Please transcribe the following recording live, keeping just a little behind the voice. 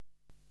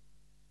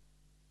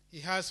He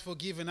has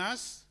forgiven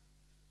us.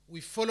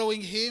 We're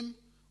following him.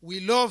 We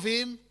love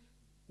him.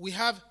 We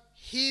have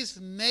his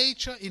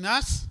nature in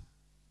us.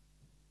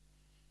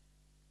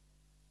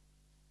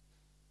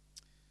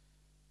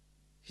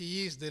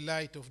 He is the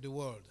light of the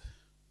world.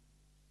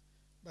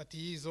 But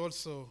he is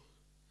also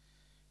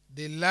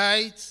the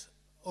light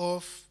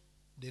of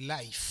the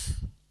life.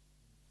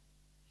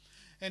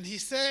 And he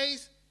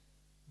says,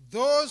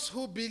 those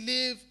who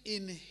believe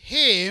in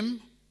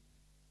him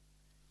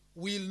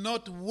will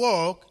not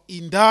walk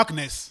in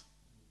darkness.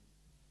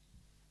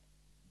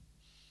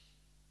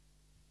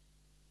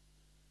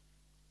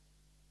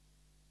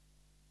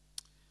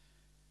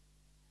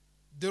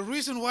 The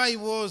reason why he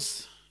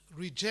was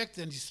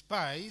rejected and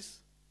despised,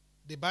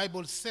 the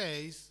Bible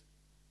says,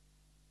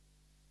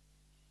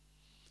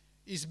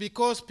 is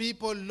because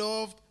people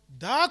loved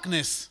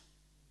darkness.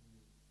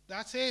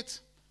 That's it.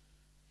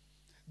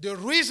 The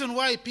reason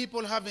why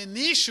people have an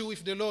issue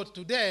with the Lord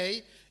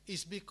today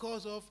is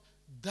because of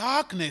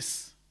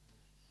darkness.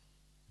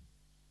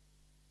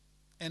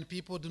 And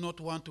people do not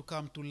want to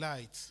come to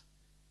light.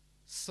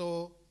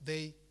 So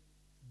they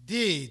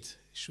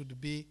should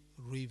be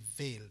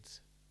revealed.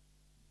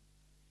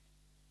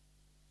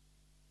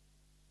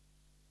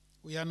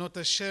 We are not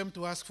ashamed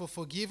to ask for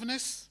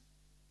forgiveness.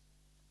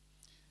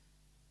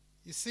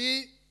 You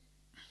see,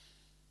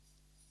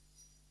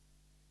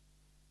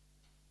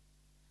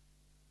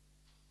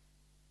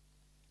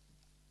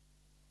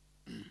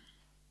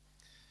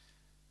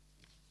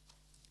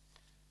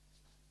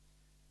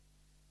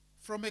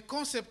 from a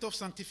concept of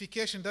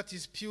sanctification that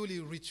is purely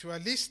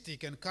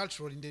ritualistic and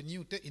cultural in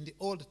the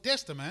Old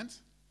Testament,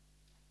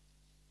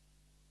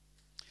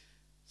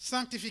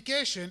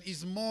 sanctification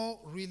is more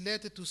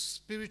related to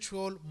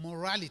spiritual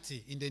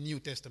morality in the New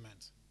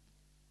Testament.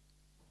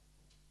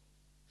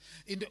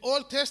 In the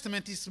Old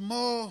Testament, it's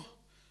more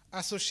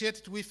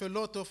associated with a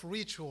lot of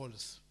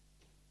rituals.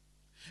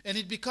 And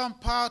it becomes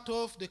part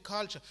of the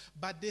culture.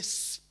 But the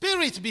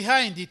spirit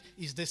behind it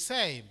is the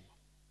same.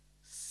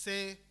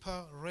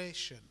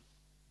 Separation.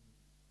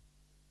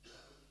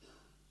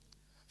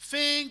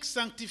 Things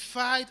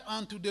sanctified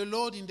unto the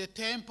Lord in the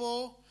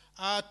temple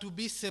are to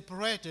be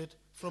separated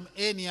from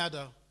any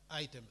other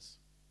items.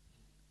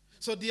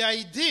 So the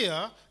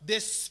idea, the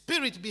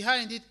spirit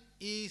behind it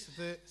is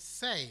the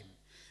same.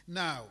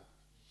 Now,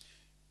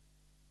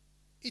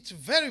 it's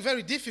very,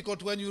 very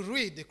difficult when you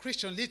read the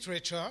Christian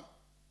literature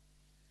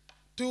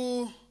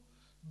to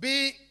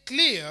be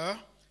clear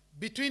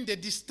between the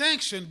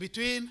distinction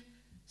between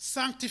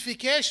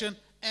sanctification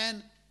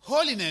and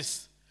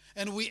holiness.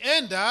 And we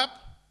end up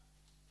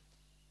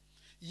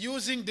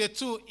using the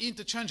two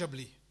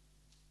interchangeably.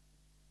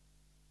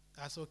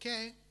 That's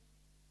okay.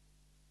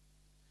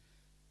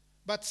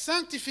 But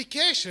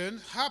sanctification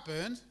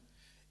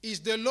is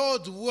the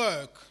Lord's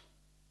work.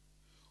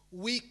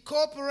 We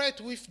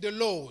cooperate with the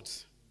Lord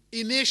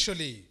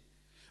initially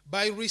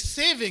by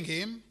receiving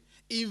him,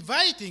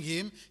 inviting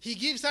him. He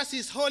gives us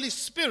his Holy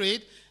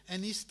Spirit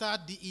and he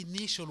starts the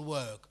initial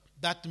work.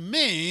 That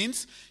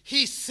means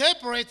he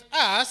separates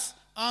us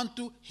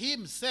unto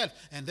himself.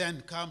 And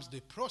then comes the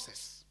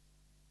process,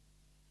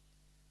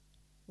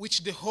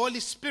 which the Holy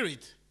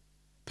Spirit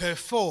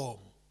perform.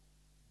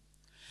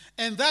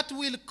 And that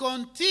will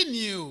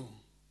continue.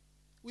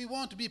 We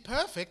won't be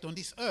perfect on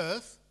this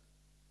earth,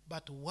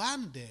 but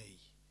one day,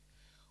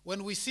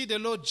 when we see the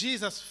Lord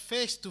Jesus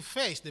face to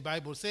face, the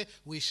Bible says,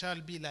 we shall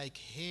be like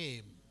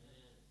him.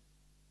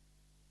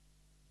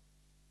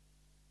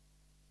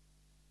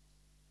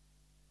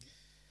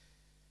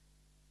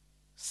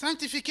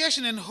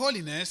 Sanctification and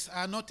holiness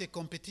are not a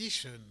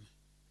competition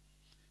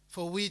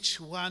for which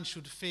one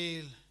should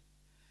feel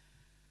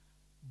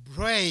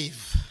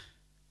brave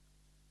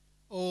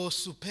or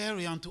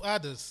superior unto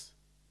others.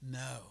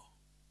 No.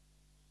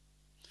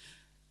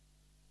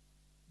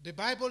 The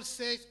Bible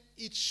says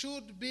it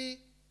should be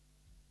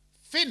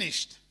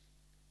finished.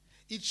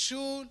 It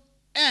should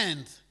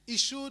end. It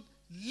should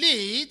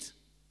lead.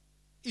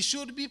 It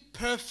should be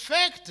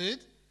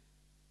perfected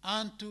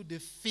unto the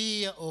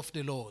fear of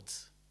the Lord.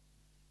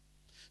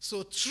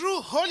 So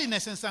true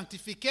holiness and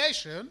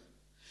sanctification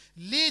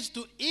leads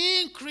to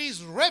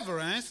increased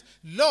reverence,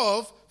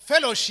 love,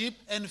 fellowship,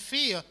 and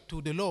fear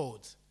to the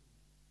Lord.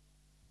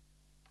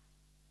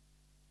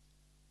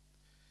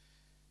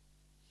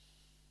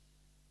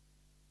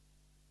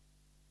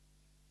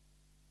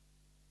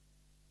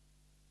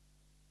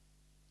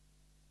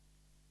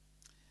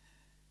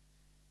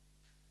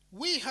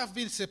 We have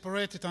been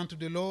separated unto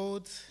the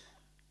Lord,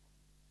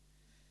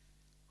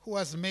 who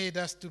has made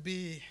us to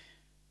be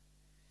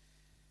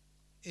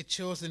a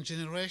chosen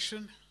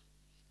generation,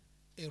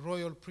 a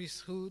royal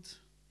priesthood,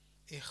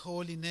 a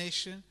holy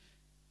nation,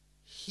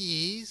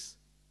 his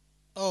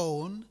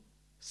own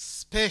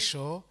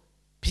special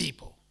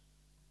people.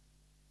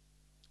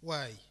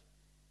 Why?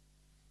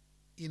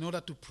 In order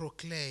to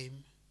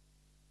proclaim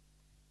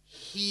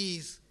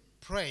his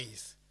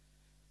praise,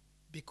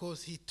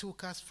 because he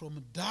took us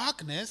from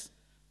darkness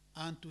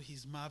unto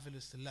his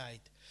marvelous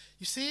light.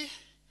 You see?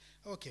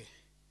 Okay,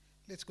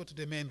 let's go to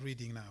the main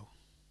reading now.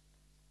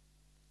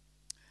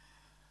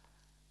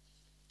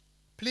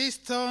 Please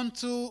turn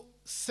to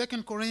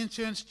 2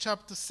 Corinthians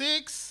chapter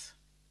 6,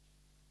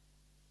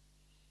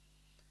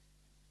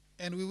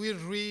 and we will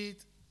read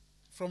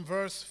from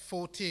verse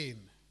 14.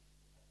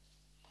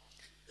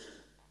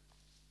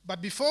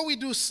 But before we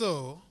do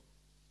so,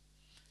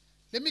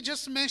 let me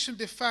just mention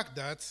the fact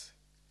that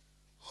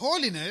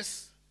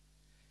holiness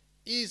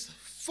is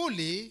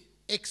fully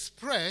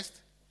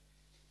expressed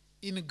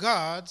in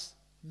God's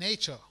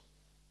nature.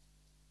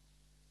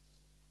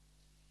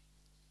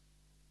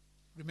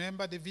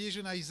 Remember the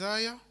vision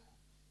Isaiah?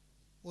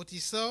 What he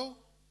saw?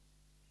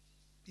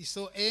 He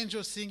saw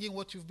angels singing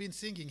what you've been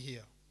singing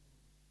here.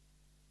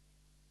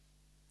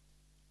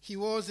 He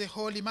was a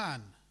holy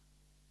man,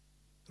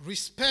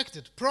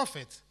 respected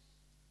prophet.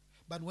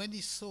 But when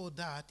he saw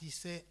that, he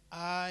said,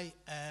 I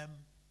am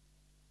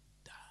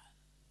done.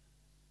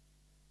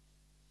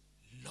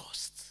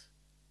 Lost.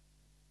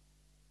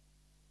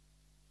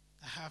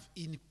 I have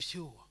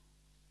impure,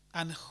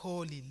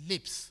 unholy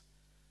lips,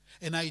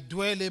 and I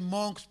dwell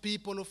amongst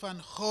people of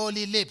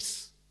unholy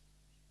lips.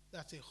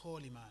 That's a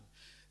holy man.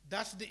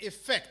 That's the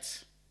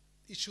effect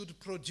it should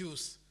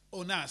produce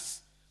on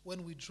us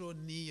when we draw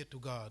near to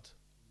God.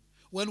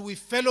 When we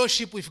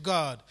fellowship with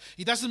God.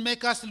 It doesn't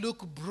make us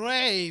look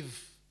brave,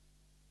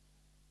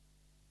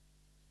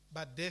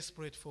 but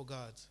desperate for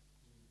God,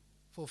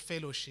 for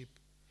fellowship,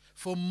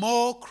 for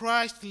more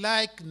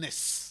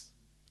Christ-likeness.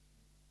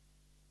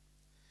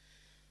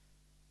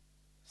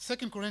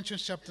 2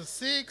 Corinthians chapter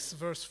 6,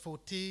 verse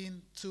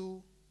 14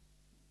 to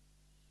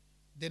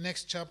the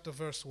next chapter,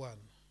 verse 1.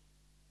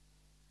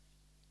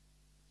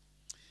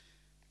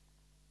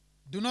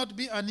 Do not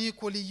be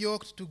unequally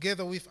yoked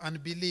together with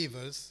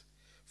unbelievers,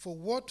 for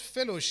what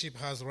fellowship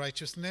has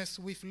righteousness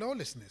with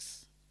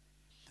lawlessness?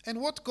 And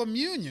what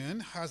communion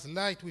has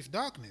light with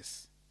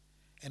darkness?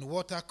 And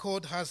what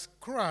accord has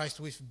Christ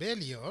with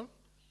Belial?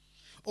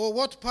 Or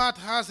what part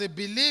has a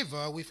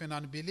believer with an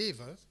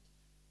unbeliever?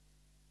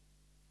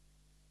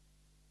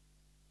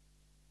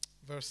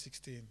 Verse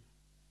 16.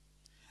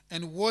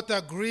 And what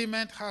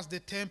agreement has the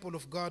temple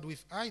of God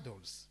with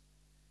idols?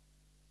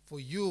 For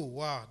you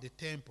are the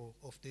temple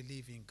of the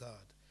living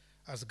God.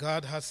 As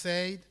God has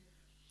said,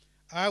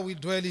 I will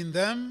dwell in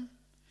them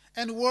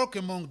and work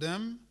among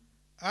them.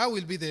 I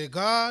will be their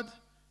God,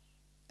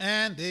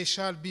 and they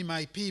shall be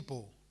my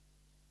people.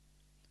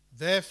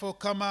 Therefore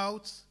come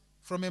out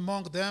from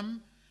among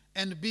them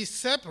and be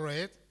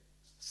separate,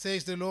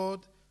 says the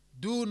Lord.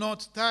 Do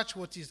not touch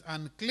what is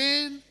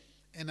unclean,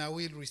 and I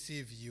will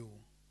receive you.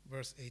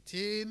 Verse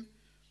 18.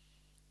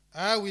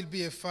 I will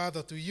be a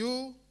father to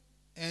you,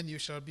 and you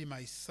shall be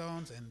my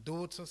sons and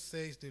daughters,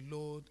 says the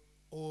Lord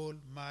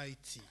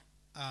Almighty.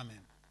 Amen.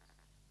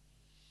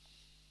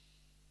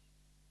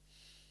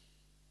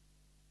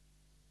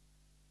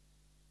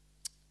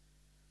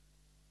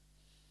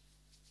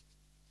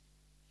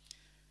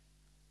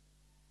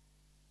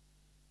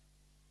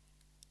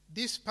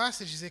 This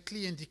passage is a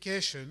clear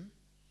indication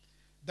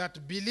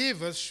that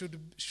believers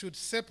should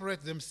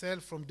separate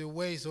themselves from the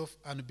ways of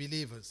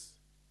unbelievers,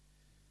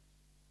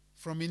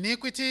 from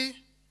iniquity,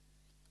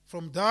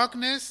 from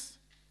darkness,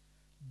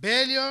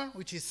 Belial,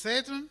 which is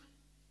Satan,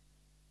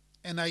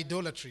 and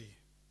idolatry.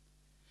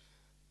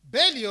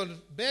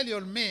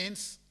 Belial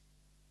means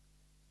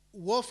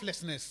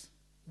worthlessness,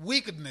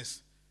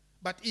 wickedness.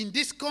 But in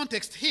this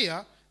context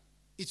here,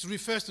 it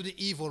refers to the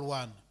evil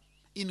one,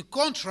 in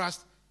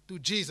contrast to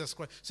Jesus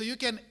Christ. So you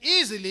can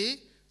easily,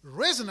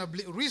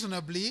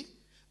 reasonably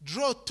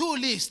draw two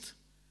lists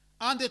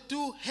under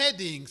two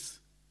headings: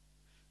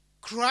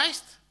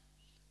 Christ,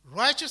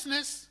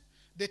 righteousness,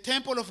 the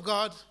temple of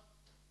God,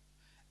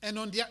 and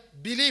on the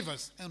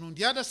believers. And on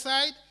the other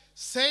side,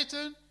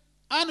 Satan,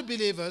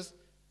 unbelievers,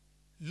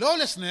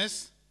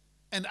 lawlessness,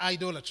 and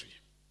idolatry.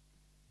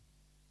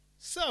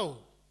 So,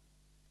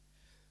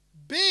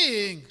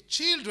 being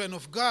children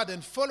of God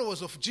and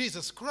followers of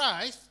Jesus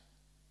Christ,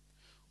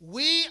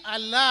 we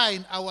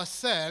align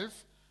ourselves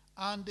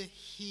under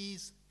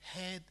his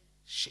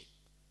headship,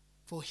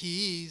 for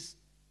he is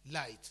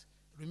light.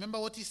 Remember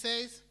what he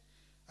says?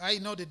 I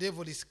know the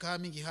devil is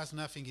coming, he has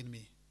nothing in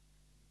me.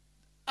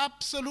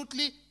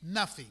 Absolutely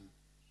nothing.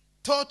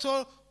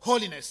 Total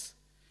holiness.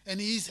 And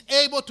he is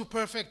able to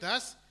perfect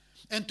us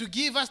and to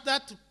give us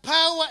that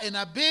power and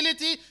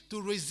ability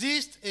to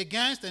resist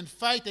against and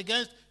fight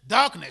against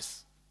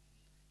darkness.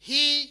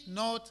 He,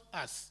 not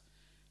us.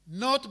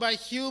 Not by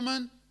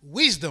human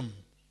wisdom,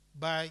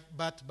 but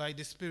by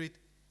the Spirit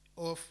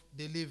of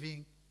the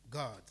living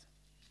God.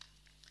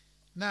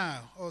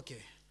 Now,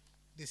 okay,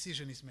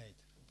 decision is made.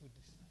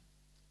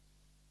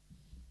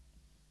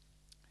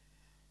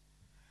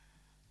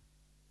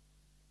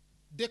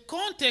 The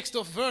context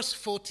of verse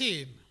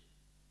 14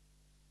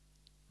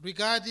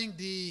 regarding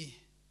the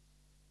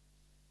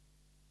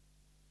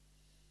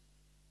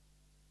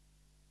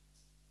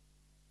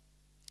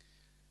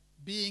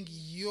being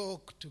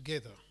yoked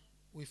together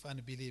with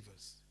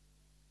unbelievers.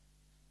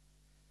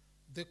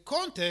 The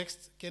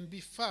context can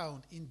be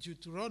found in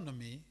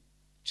Deuteronomy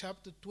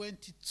chapter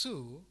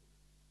 22,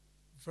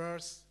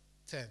 verse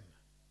 10,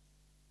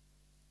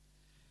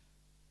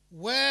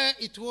 where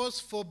it was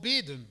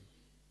forbidden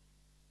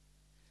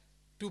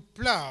to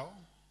plow,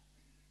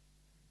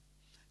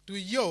 to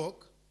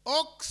yoke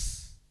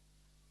ox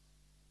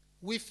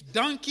with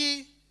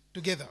donkey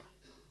together,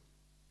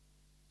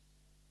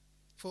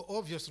 for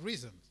obvious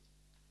reasons.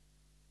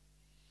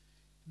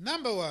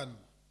 Number one,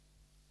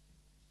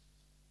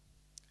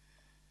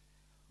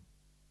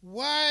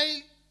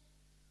 while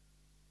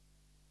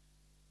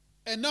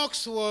an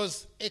ox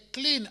was a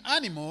clean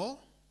animal,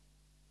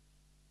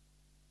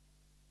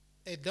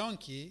 a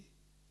donkey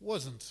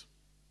wasn't.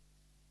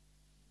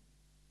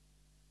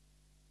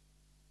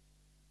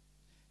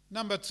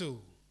 Number two,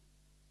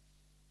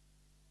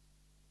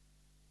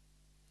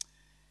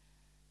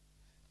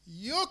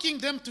 yoking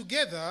them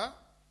together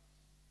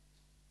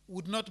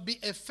would not be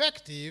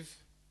effective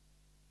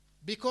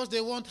because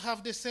they won't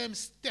have the same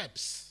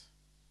steps.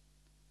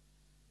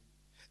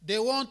 They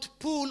won't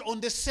pull in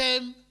the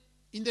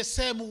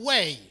same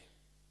way.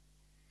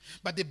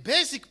 But the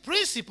basic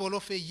principle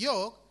of a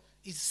yoke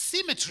is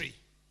symmetry.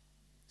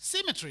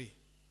 Symmetry.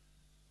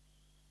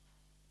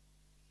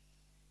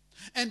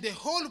 And the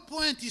whole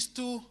point is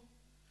to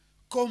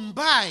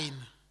combine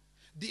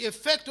the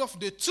effect of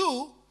the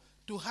two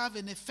to have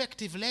an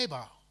effective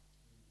labor.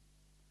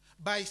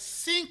 By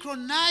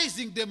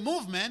synchronizing the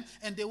movement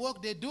and the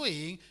work they're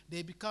doing,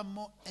 they become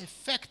more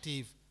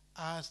effective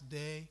as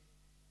they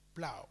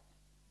plow.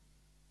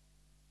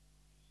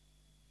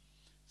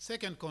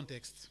 Second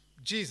context,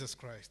 Jesus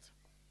Christ.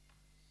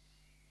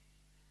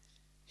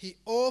 He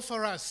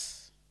offers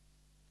us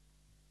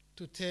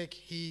to take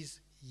his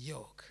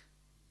yoke.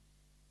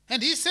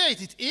 And he said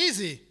it's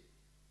easy.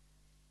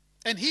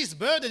 And his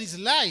burden is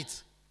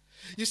light.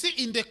 You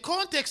see, in the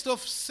context of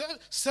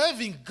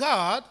serving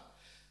God,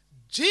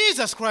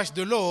 Jesus Christ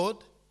the Lord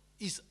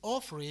is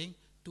offering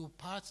to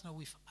partner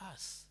with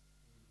us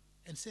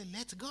and say,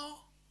 let's go.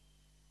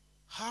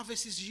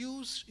 Harvest is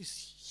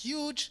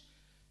huge.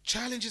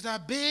 Challenges are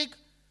big.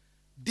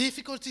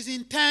 Difficulties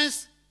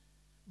intense.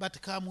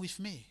 But come with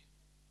me.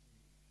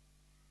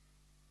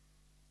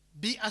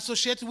 Be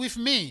associated with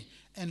me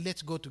and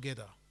let's go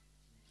together.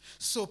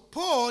 So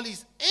Paul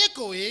is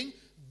echoing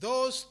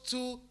those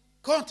two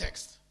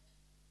contexts.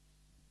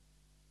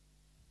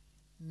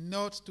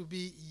 Not to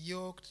be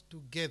yoked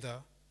together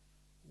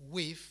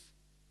with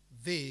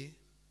the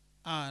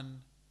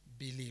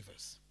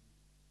unbelievers.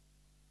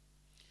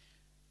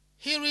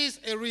 Here is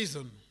a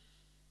reason,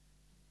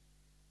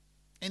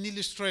 an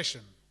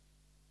illustration.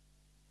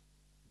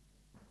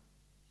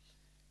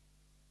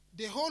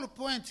 The whole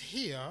point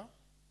here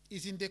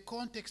is in the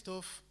context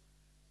of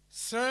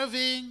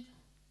serving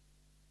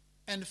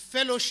and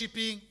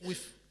fellowshipping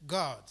with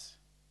God.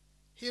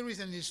 Here is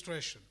an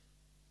illustration.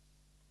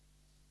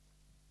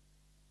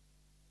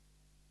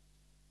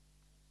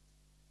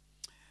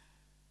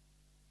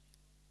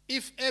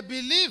 If a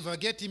believer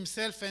gets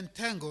himself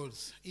entangled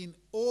in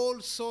all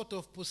sorts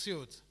of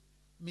pursuits,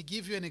 let me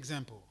give you an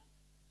example.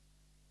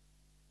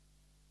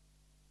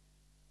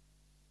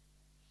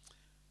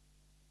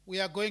 We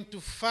are going to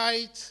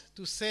fight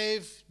to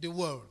save the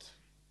world,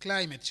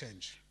 climate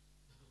change.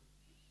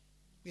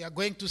 We are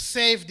going to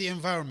save the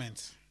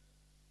environment.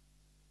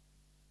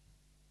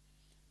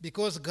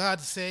 Because God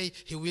says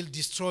he will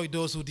destroy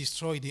those who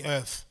destroy the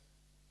earth.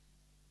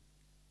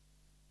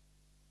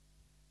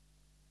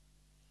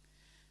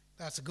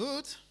 That's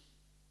good.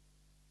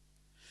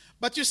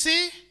 But you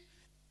see,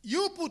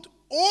 you put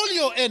all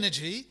your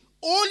energy,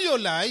 all your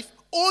life,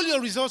 all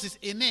your resources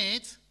in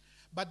it,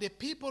 but the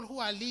people who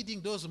are leading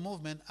those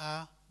movements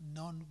are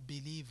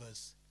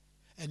non-believers.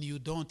 And you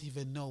don't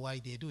even know why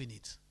they're doing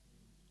it.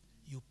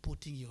 You're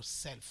putting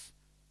yourself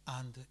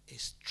under a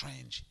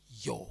strange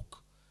yoke.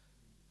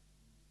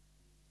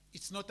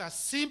 It's not as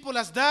simple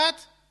as that.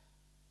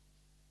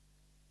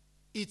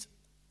 It's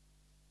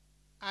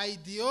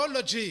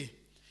ideology.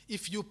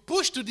 If you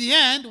push to the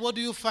end, what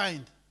do you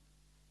find?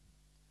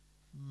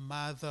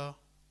 Mother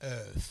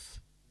Earth,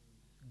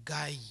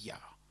 Gaia,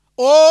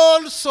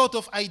 all sort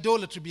of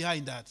idolatry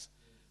behind that.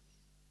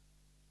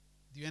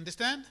 Do you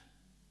understand?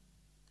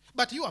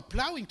 But you are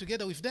plowing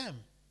together with them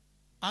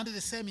under the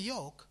same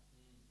yoke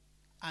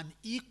and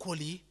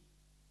equally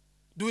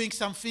doing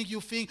something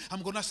you think,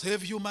 I'm going to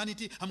save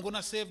humanity, I'm going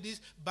to save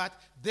this, but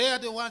they are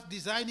the ones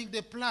designing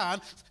the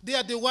plan, they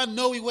are the ones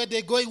knowing where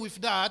they're going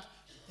with that,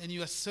 and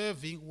you are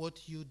serving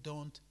what you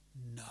don't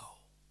know.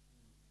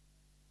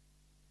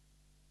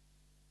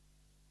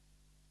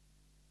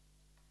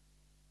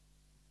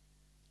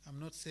 I'm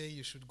not saying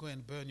you should go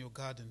and burn your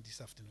garden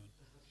this afternoon.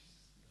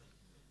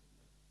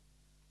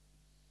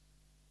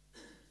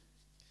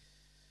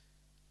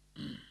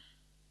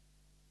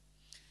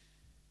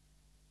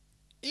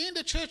 In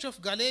the church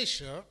of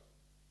Galatia,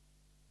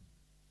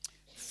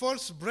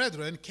 false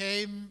brethren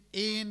came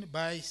in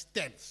by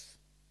stealth.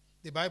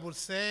 The Bible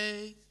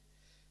says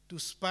to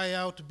spy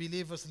out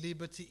believers'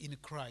 liberty in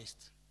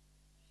Christ.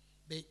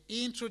 They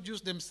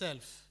introduced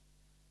themselves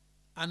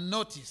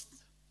unnoticed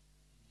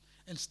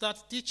and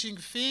start teaching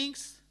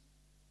things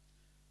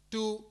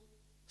to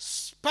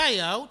spy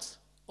out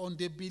on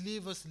the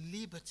believer's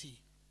liberty.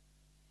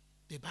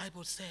 The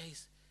Bible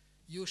says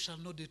You shall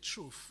know the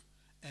truth,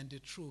 and the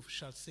truth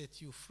shall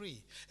set you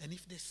free. And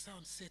if the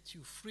Son set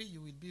you free,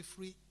 you will be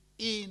free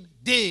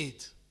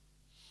indeed.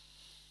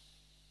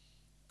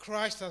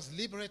 Christ has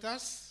liberated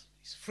us.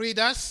 He's freed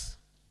us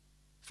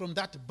from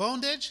that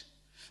bondage.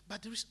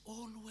 But there is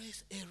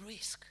always a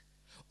risk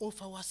of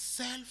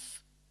ourselves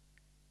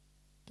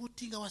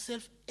putting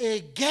ourselves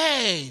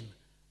again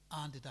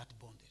under that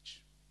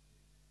bondage.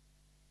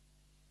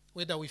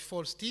 Whether with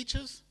false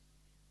teachers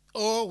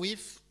or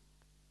with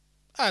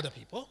other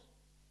people.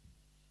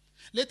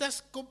 Let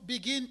us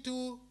begin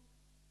to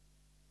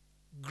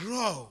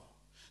grow,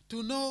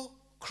 to know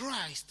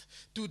Christ,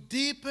 to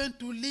deepen,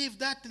 to live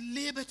that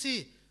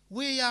liberty.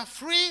 We are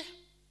free.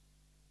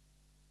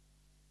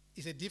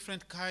 It's a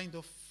different kind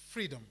of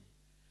freedom.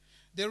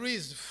 There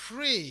is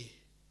free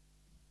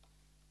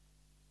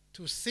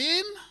to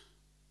sin,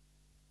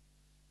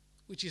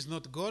 which is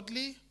not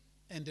godly,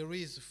 and there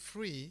is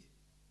free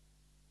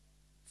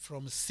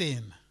from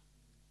sin,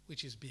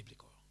 which is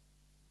biblical.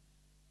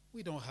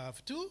 We don't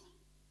have to.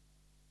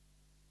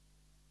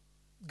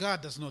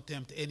 God does not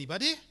tempt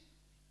anybody.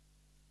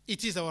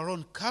 It is our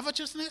own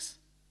covetousness.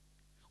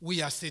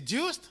 We are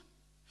seduced,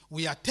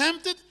 we are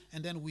tempted,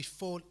 and then we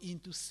fall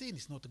into sin.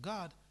 It's not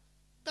God.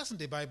 Doesn't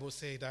the Bible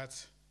say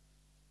that?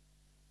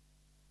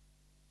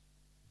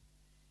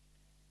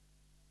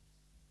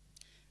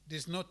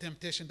 There's no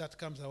temptation that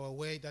comes our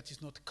way that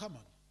is not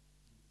common.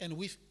 And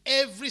with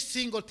every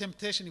single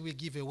temptation, He will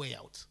give a way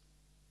out.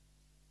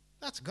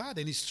 That's God,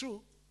 and it's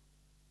true.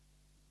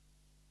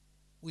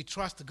 We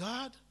trust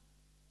God.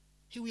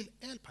 He will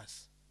help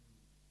us.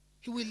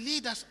 He will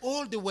lead us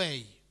all the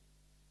way.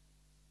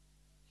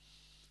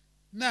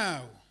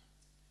 Now,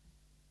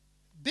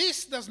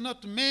 this does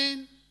not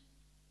mean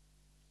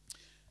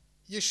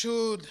you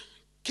should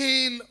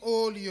kill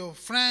all your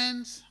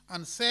friends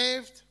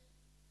unsaved,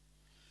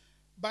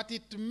 but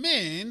it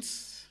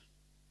means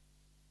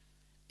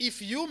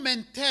if you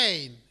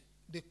maintain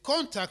the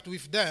contact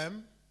with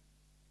them,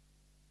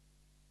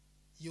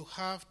 you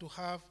have to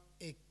have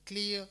a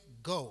clear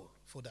goal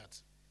for that,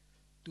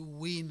 to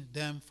win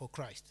them for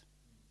Christ.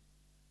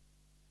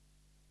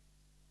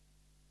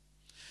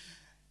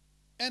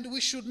 And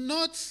we should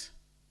not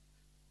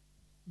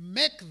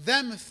make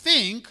them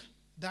think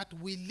that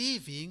we're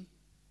living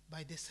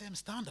by the same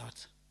standard.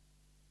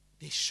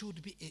 There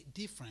should be a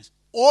difference,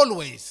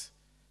 always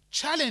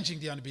challenging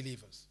the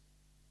unbelievers.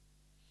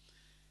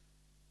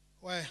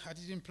 Well, I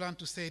didn't plan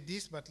to say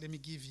this, but let me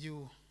give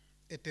you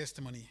a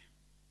testimony.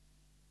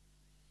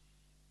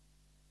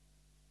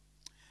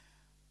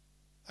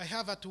 I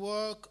have at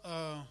work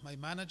my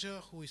manager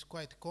who is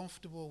quite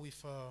comfortable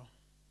with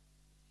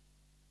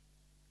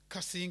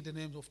cursing the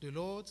name of the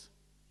Lord.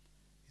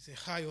 He's a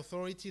high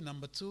authority,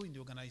 number 2 in the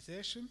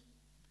organization.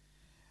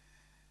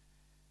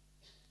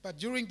 But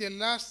during the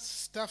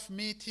last staff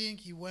meeting,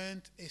 he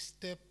went a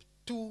step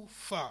too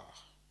far.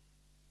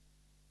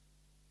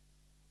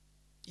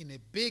 In a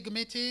big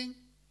meeting,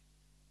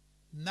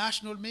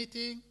 national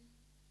meeting,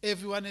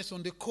 everyone is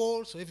on the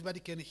call so everybody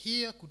could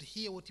hear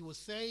what he was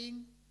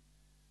saying.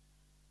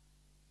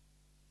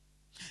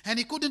 And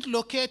he couldn't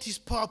locate his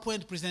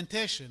PowerPoint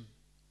presentation.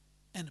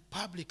 And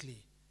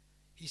publicly,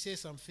 he said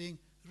something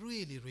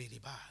really, really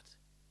bad,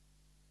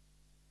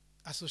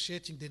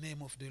 associating the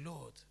name of the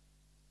Lord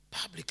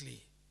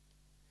publicly.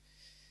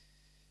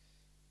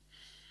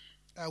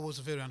 I was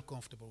very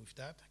uncomfortable with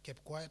that. I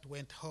kept quiet,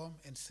 went home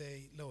and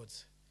said, Lord,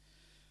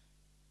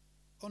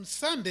 on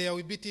Sunday I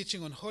will be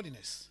teaching on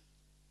holiness.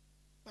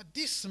 But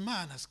this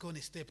man has gone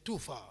a step too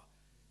far.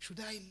 Should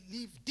I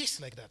leave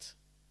this like that?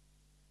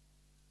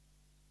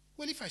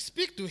 Well, if I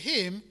speak to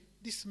him,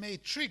 this may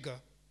trigger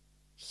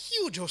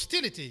huge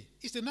hostility.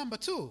 It's the number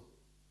 2.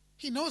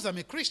 He knows I'm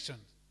a Christian.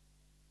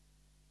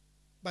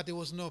 But there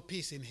was no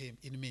peace in him,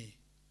 in me.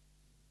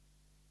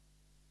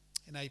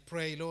 And I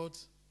pray, Lord,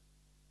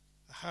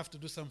 I have to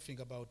do something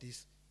about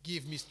this.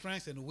 Give me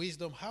strength and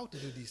wisdom how to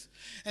do this.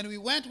 And we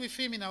went with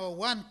him in our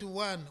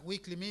one-to-one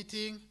weekly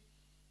meeting,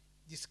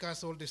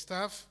 discuss all the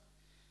stuff.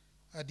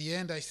 At the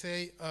end, I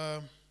say,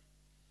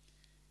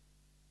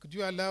 could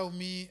you allow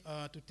me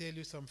to tell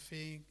you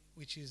something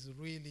which is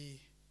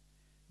really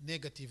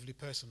negatively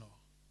personal?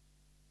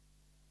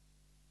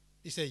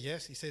 He said,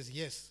 yes. He says,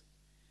 yes.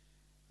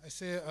 I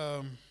say,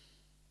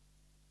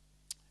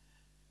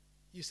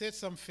 you said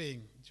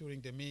something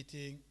during the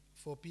meeting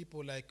for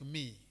people like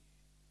me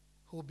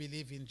who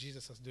believe in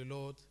Jesus as the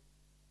Lord.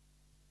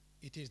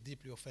 It is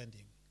deeply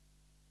offending.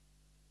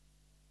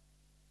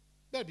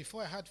 But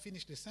before I had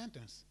finished the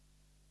sentence,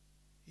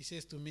 he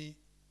says to me,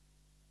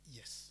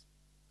 yes,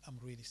 I'm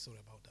really sorry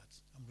about that.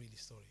 I'm really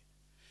sorry.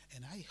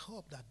 And I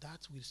hope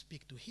that will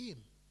speak to him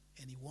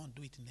and he won't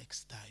do it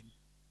next time.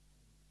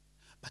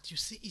 But you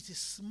see, it's a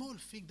small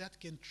thing that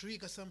can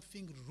trigger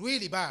something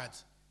really bad.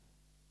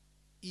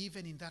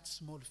 Even in that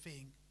small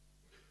thing,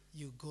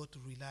 you go to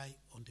rely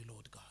on the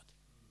Lord God.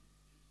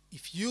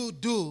 If you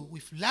do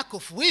with lack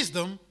of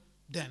wisdom,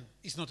 then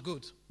it's not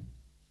good.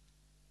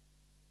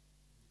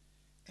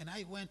 And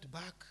I went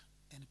back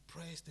and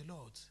praised the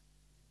Lord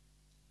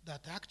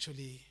that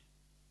actually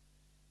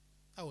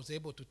I was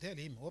able to tell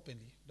him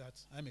openly that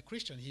I'm a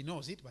Christian. He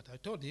knows it, but I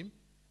told him,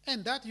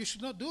 and that you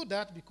should not do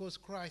that because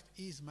Christ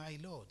is my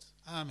Lord.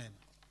 Amen.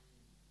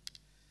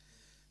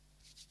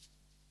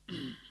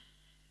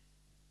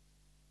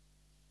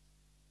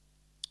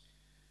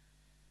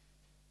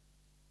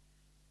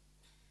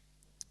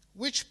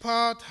 Which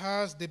part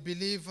has the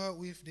believer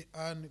with the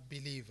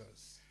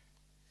unbelievers?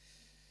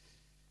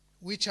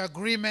 Which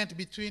agreement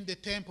between the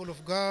temple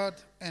of God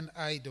and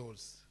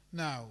idols?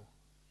 Now,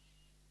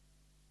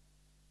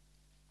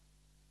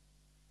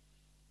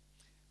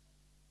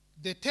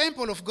 the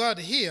temple of God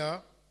here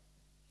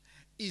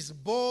is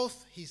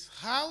both his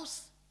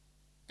house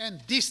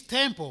and this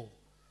temple.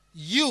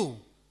 You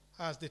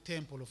as the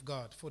temple of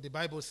God. For the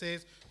Bible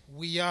says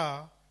we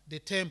are the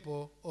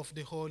temple of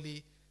the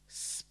Holy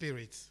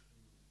Spirit.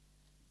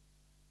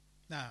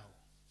 Now,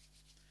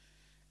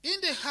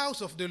 in the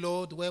house of the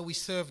Lord where we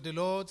serve the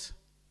Lord,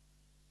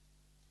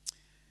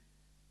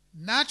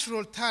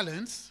 natural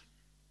talents,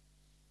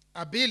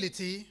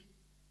 ability,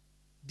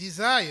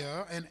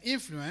 desire, and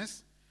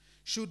influence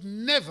should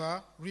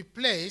never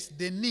replace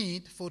the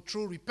need for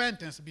true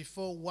repentance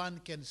before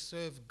one can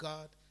serve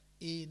God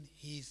in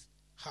his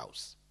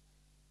house.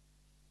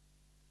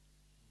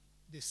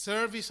 The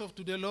service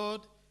to the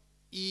Lord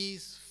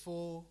is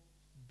for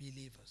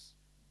believers.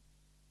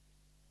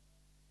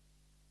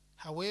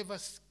 However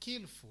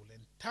skillful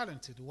and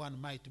talented one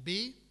might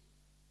be,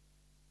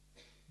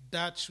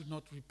 that should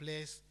not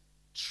replace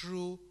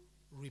true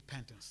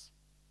repentance.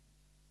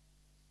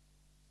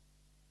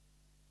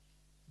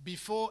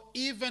 Before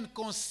even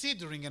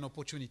considering an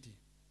opportunity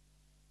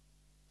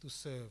to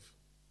serve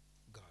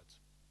God.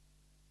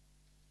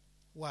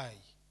 Why?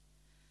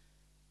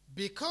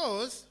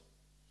 Because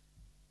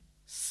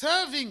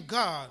serving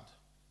God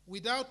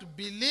without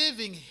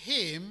believing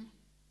him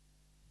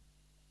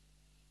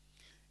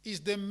is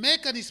the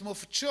mechanism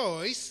of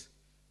choice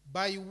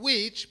by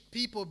which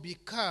people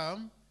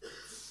become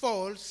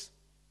false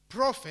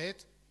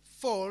prophets,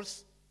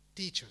 false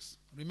teachers.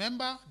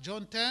 Remember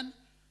John 10?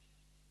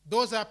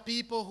 Those are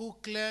people who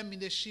claim in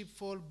the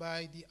sheepfold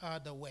by the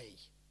other way,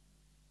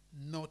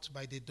 not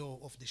by the door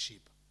of the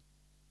sheep.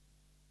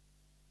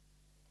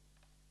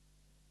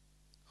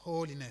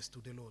 Holiness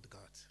to the Lord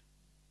God.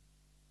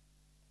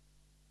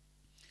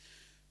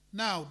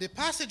 Now, the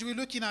passage we're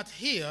looking at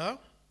here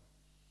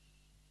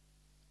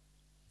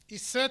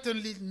is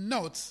certainly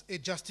not a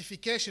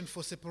justification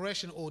for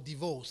separation or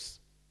divorce.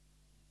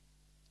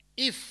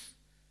 If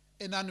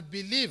an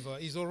unbeliever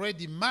is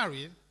already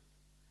married,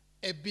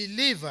 a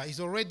believer is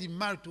already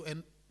married to a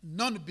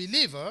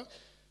non-believer,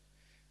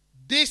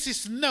 this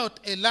is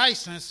not a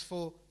license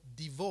for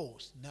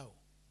divorce. No.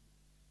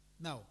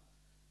 No.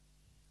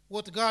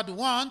 What God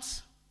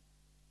wants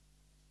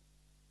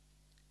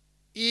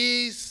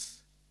is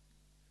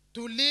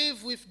to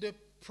live with the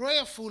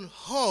prayerful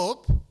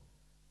hope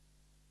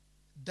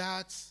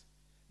that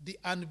the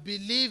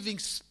unbelieving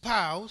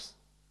spouse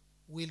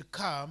will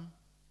come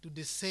to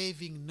the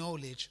saving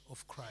knowledge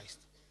of Christ.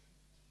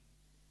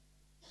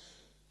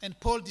 And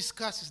Paul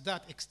discusses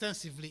that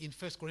extensively in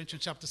 1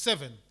 Corinthians chapter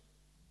 7,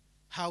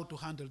 how to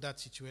handle that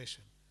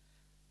situation.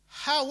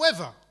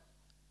 However,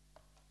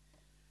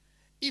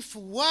 if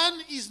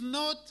one is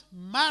not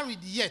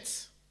married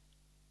yet,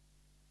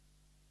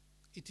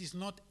 it is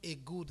not a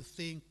good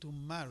thing to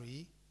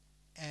marry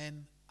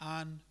an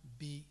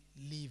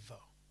unbeliever.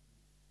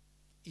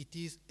 It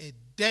is a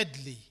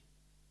deadly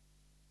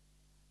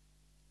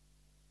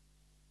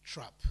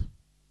trap.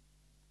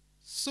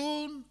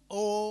 Soon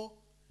or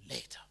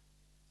later.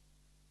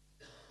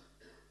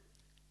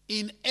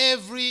 In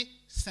every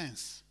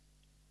sense.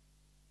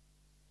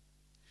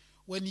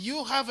 When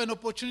you have an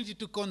opportunity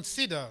to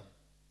consider,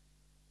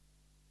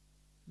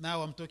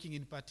 now I'm talking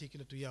in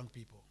particular to young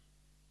people.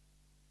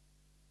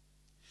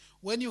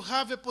 When you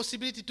have a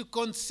possibility to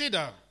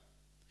consider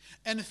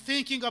and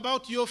thinking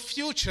about your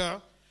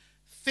future,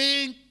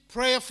 think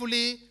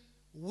prayerfully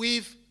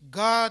with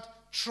God,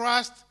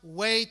 trust,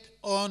 wait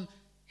on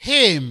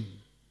him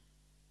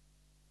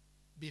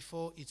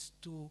before it's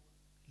too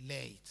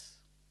late.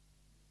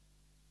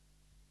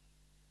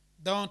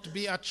 Don't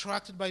be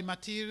attracted by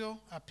material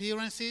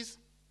appearances.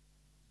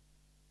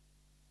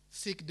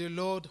 Seek the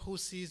Lord who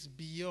sees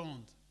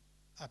beyond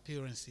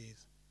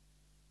appearances,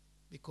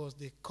 because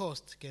the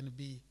cost can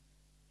be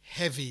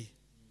heavy.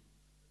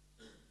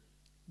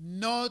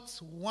 Not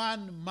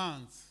 1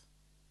 month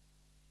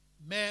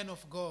men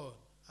of God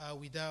are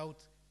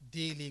without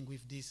dealing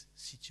with these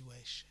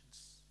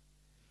situations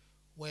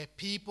where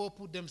people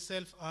put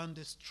themselves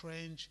under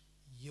strange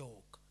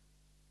yoke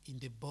in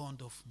the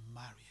bond of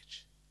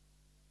marriage.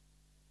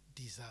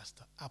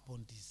 Disaster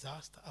upon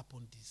disaster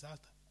upon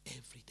disaster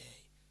every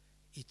day.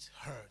 It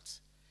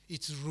hurts.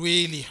 It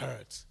really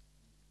hurts.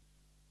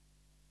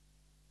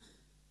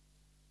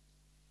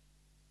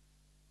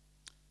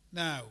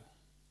 Now,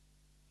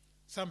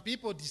 some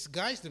people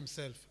disguise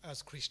themselves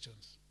as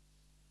Christians.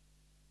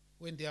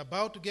 When they're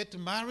about to get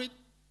married,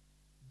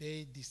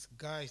 they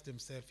disguise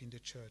themselves in the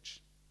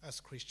church as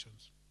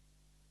Christians.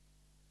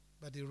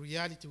 But the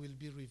reality will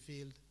be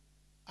revealed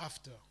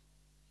after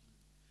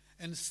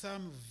and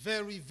some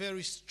very,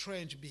 very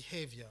strange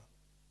behavior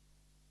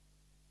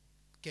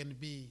can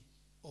be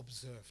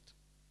observed,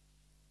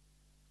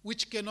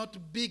 which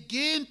cannot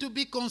begin to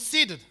be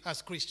considered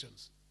as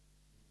Christians.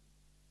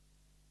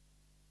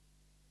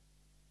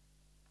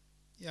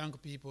 Young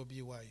people,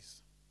 be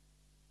wise.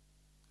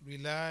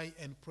 Rely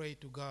and pray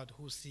to God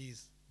who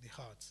sees the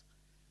hearts,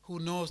 who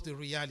knows the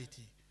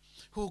reality,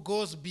 who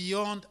goes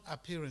beyond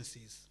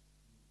appearances.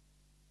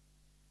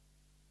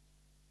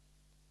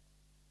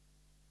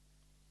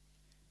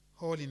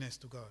 Holiness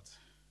to God.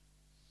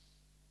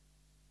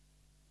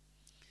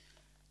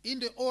 In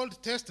the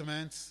Old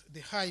Testament, the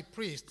high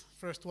priest,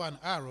 first one,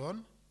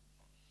 Aaron,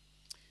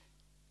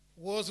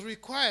 was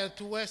required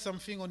to wear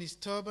something on his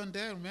turban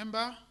there,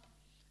 remember?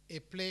 A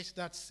place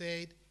that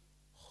said,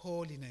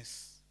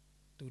 holiness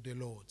to the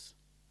Lord.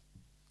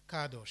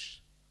 Kadosh.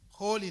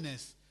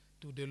 Holiness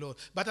to the Lord.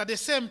 But at the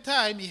same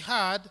time, he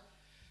had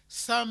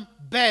some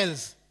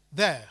bells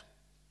there.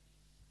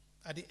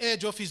 At the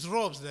edge of his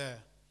robes there.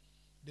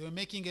 They were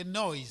making a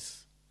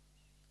noise.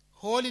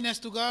 Holiness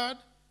to God,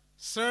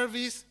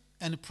 service,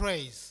 and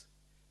praise.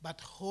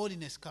 But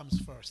holiness comes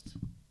first.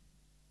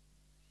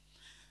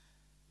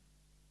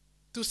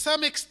 To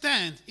some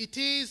extent, it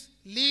is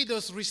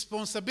leaders'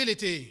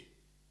 responsibility,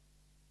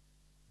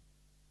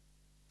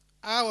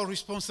 our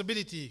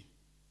responsibility,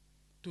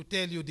 to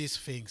tell you these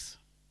things.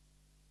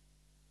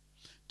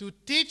 To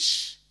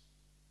teach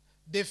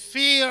the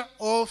fear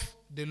of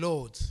the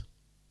Lord.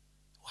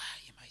 Why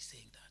am I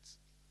saying that?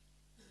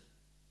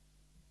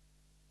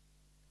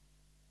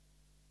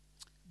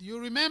 Do you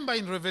remember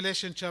in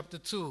Revelation chapter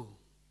 2,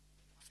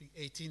 I think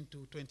 18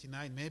 to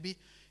 29 maybe,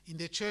 in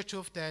the church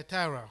of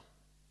Thyatira?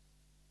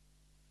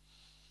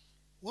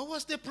 What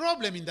was the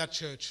problem in that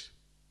church?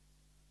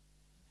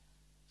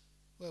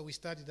 Well, we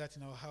studied that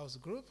in our house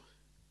group.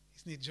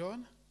 Isn't it,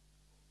 John?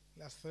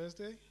 Last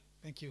Thursday?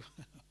 Thank you.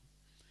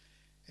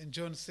 And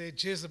John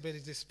said, Jezebel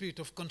is the spirit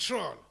of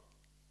control.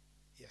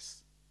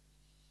 Yes.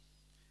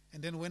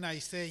 And then when I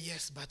say,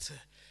 yes, but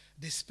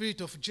the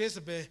spirit of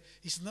Jezebel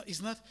is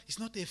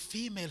not a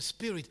female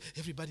spirit,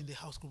 everybody in the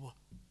house group,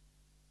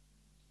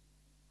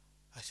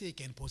 I say it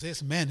can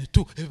possess men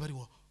too. Everybody,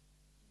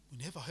 we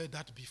never heard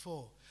that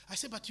before. I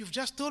said, but you've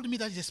just told me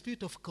that it's a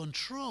spirit of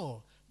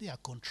control. They are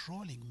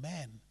controlling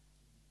men.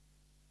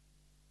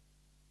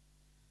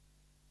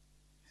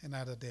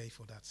 Another day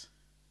for that.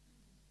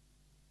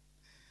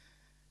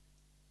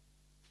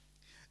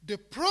 The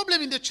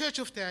problem in the church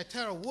of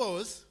Thyatira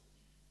was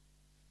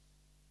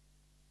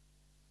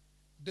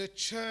the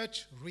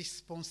church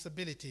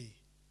responsibility.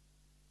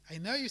 I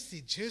know you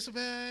see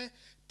Jezebel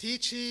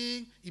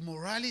teaching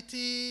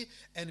immorality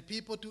and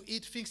people to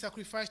eat things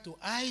sacrificed to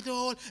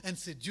idol and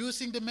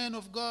seducing the men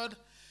of God.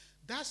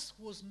 That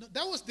was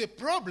the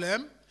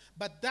problem,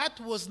 but that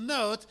was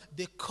not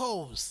the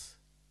cause.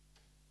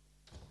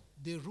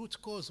 The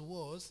root cause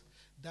was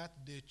that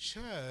the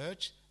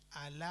church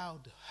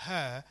allowed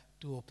her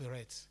to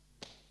operate.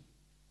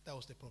 That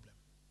was the problem.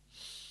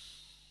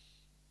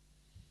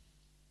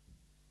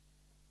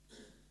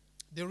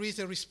 There is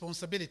a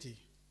responsibility,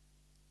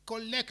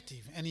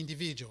 collective and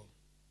individual,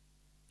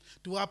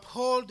 to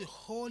uphold the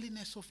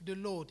holiness of the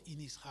Lord in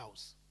his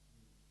house.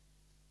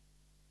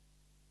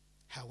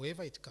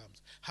 However it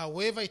comes,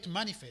 however it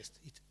manifests,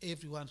 it's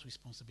everyone's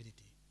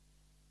responsibility.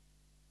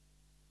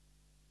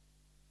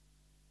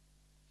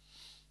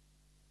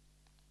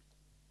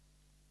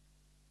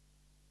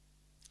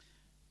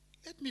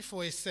 Let me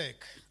for a sec,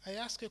 I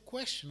asked a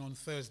question on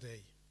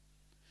Thursday.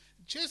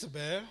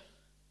 Jezebel,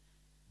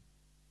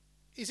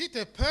 is it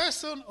a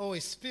person or a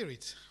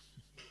spirit?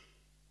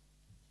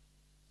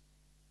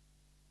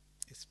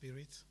 A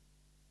spirit.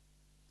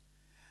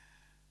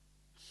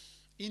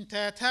 In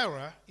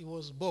Thyatira, it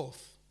was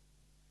both.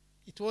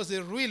 It was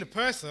a real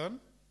person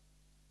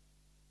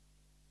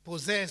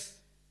possessed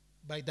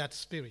by that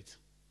spirit.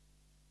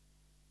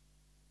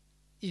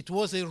 It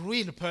was a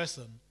real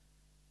person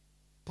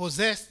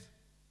possessed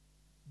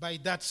by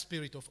that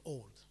spirit of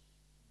old.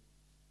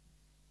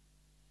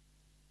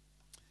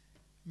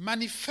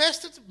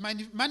 Manifest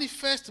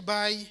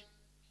by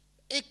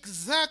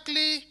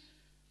exactly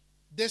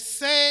the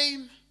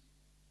same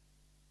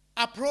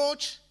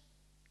approach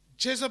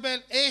Jezebel,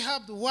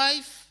 Ahab, the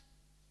wife,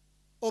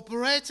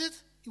 operated.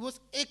 It was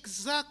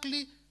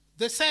exactly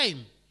the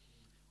same.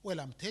 Well,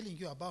 I'm telling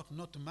you about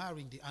not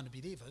marrying the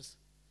unbelievers.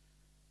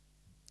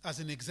 As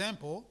an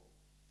example,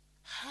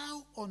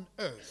 how on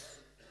earth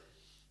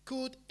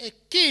could a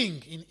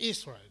king in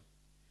Israel,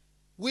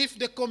 with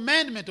the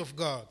commandment of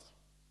God,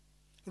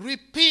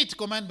 repeat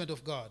commandment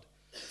of God,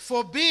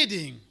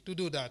 forbidding to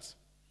do that,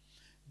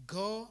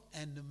 go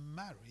and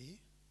marry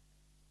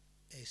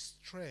a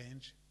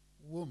strange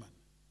woman?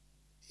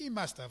 He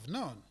must have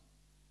known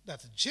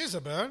that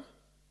Jezebel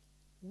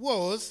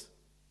was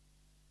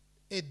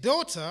a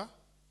daughter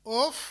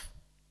of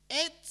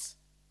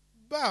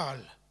Etz-Baal.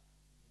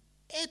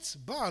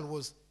 Etz-Baal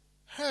was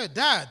her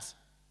dad,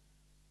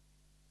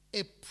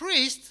 a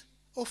priest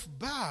of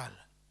Baal.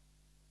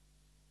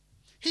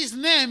 His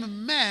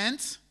name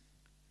meant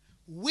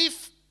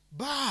with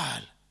Baal.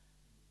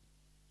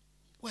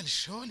 Well,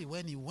 surely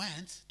when he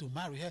went to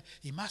marry her,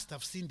 he must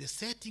have seen the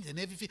settings and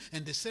everything,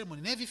 and the ceremony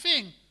and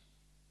everything.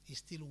 He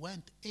still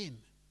went in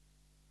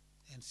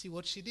and see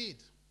what she did.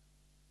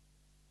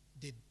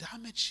 The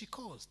damage she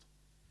caused.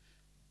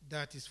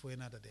 That is for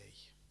another day.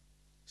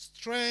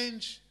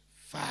 Strange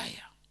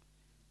fire.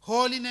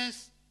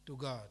 Holiness to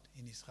God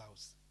in his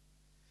house.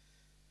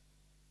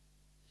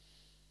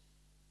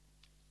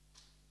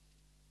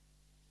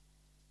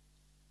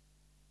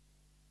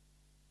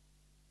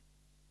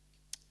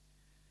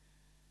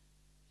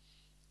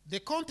 The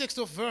context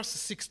of verse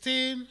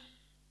 16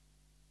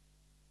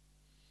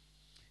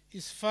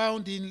 is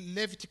found in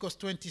Leviticus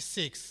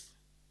 26.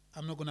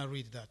 I'm not going to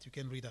read that. You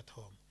can read at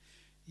home.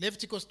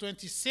 Leviticus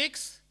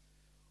 26,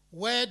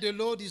 where the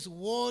Lord is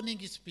warning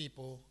his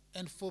people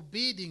and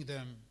forbidding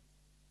them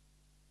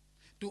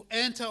to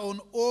enter on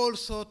all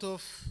sort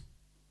of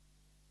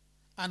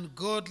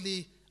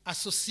ungodly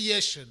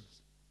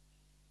associations.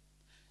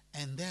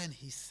 And then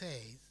he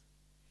says,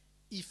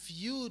 if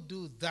you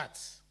do that,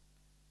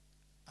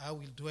 I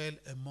will dwell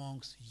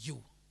amongst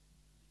you.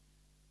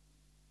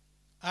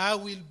 I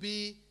will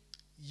be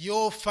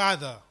your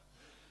father.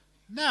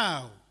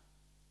 Now,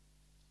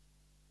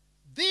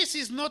 this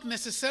is not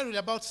necessarily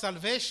about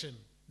salvation.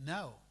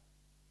 No.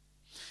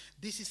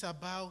 This is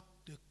about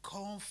the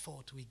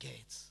comfort we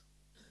get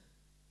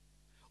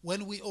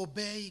when we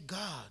obey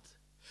God,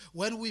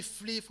 when we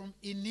flee from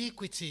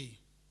iniquity,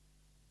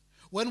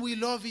 when we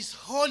love his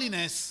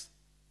holiness.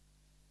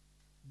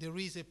 There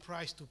is a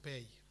price to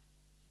pay.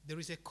 There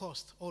is a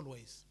cost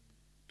always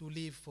to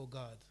live for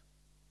God.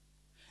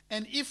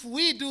 And if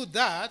we do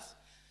that,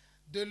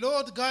 the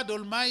Lord God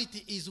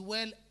Almighty is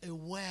well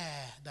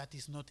aware that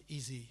it's not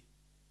easy.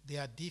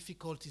 There are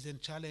difficulties and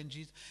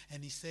challenges,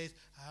 and he says,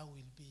 I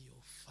will be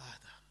your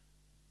father.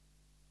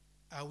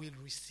 I will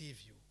receive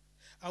you.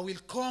 I will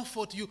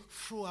comfort you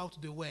throughout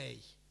the way.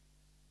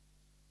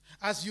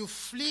 As you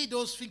flee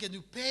those things and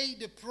you pay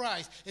the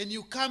price and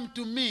you come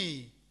to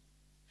me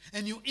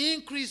and you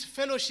increase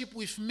fellowship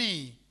with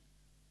me,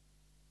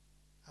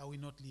 I will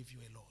not leave you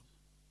alone.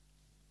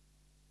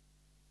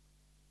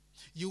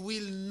 You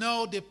will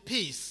know the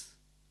peace.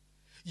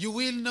 You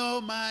will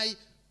know my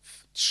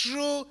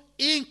true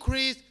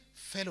increased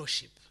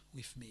fellowship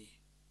with me.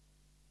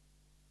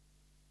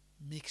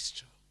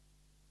 Mixture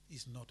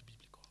is not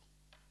biblical.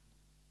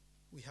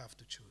 We have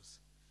to choose.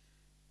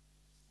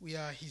 We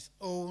are his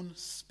own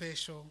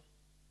special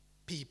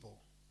people.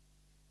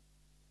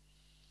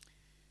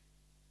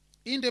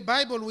 In the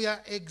Bible, we are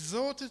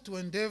exhorted to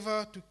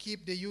endeavor to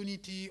keep the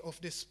unity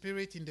of the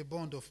Spirit in the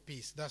bond of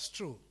peace. That's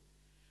true.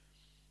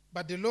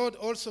 But the Lord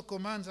also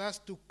commands us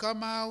to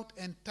come out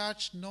and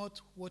touch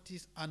not what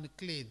is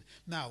unclean.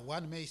 Now,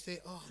 one may say,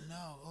 oh,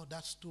 no,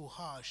 that's too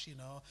harsh,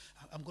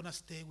 I'm going to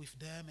stay with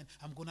them and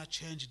I'm going to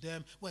change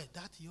them. Well,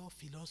 that's your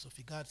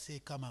philosophy. God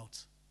say, come out.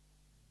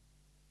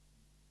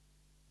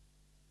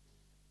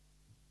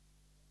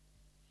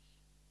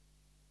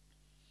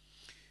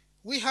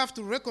 We have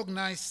to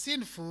recognize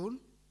sinful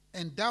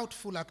and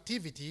doubtful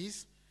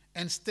activities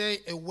and stay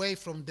away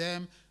from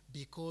them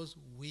because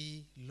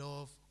we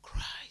love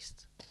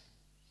Christ.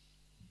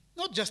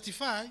 Not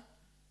justify,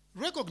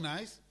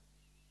 recognize.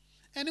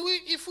 And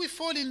if we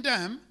fall in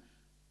them,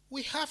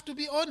 we have to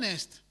be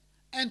honest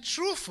and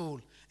truthful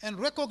and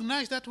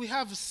recognize that we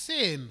have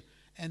sinned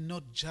and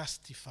not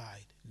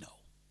justified. No.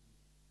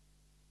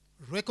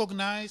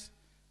 Recognize,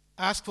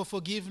 ask for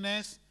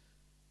forgiveness,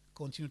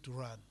 continue to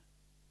run.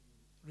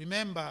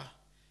 Remember,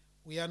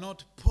 we are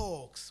not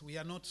porks, we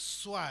are not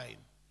swine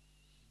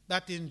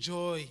that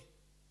enjoy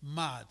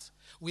mud.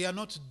 We are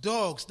not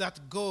dogs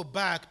that go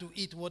back to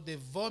eat what they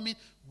vomit.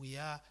 We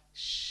are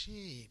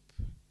sheep.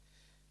 I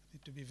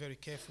need to be very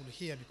careful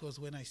here because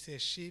when I say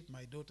sheep,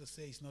 my daughter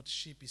says it's not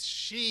sheep, it's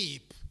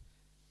sheep.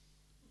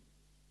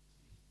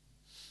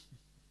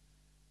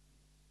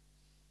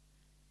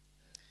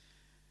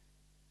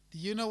 Do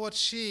you know what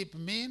sheep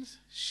means?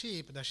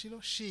 Sheep,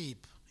 Dashilo?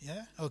 Sheep.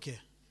 Yeah? Okay.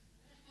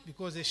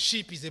 Because a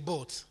ship is a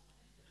boat.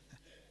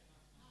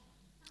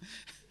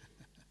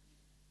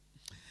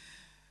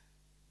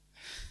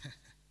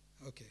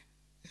 Okay.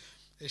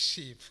 A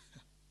sheep.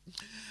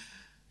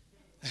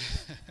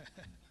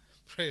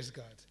 Praise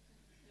God.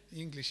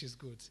 English is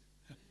good.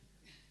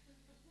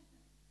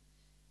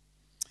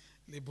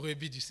 Les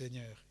brebis du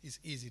Seigneur is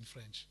easy in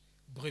French.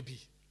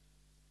 Brebis.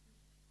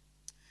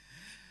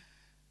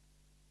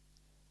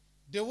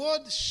 The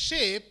word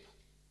sheep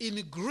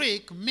in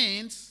Greek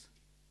means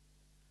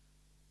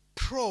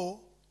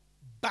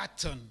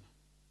pro-button.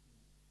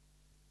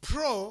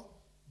 Pro,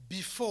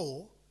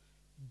 before,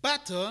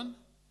 button,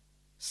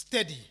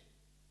 steady.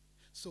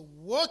 So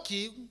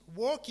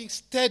walking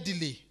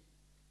steadily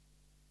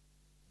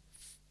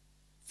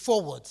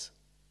forward,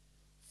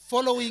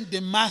 following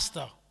the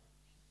master,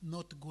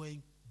 not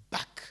going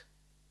back.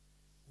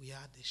 We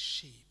are the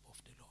sheep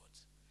of the Lord,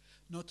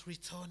 not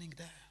returning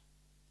there,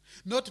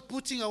 not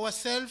putting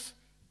ourselves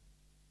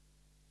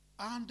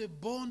under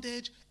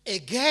bondage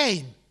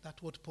again.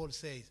 That's what Paul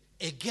says.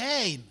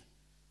 Again.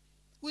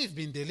 We've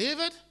been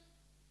delivered.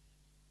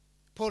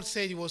 Paul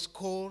said he was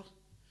called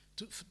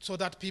so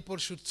that people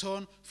should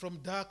turn from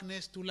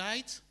darkness to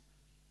light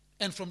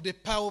and from the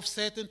power of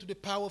Satan to the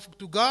power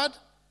to God.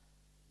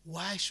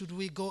 Why should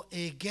we go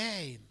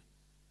again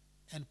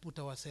and put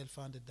ourselves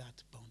under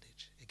that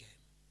bondage again?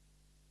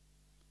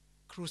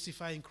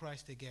 Crucifying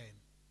Christ again.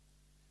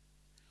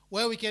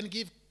 Well, we can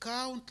give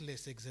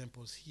countless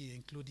examples here,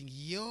 including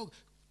yoga,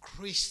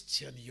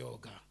 Christian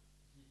yoga,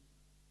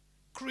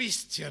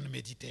 Christian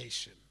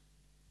meditation.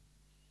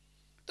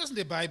 Doesn't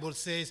the Bible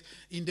say,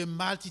 in the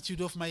multitude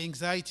of my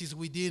anxieties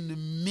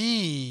within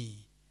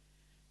me,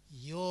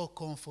 your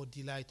comfort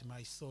delight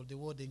my soul? The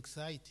word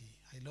anxiety,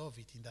 I love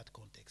it in that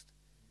context.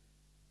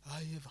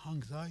 I have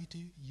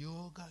anxiety,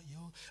 yoga.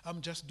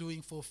 I'm just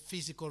doing for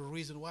physical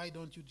reason. Why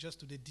don't you just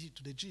to the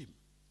gym?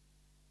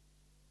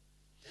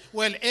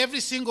 Well, every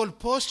single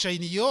posture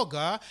in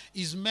yoga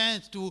is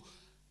meant to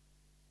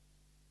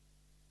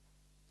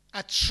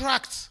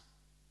attract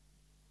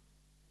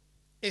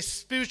a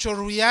spiritual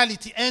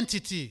reality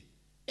entity.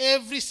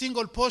 Every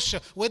single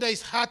posture, whether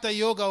it's hatha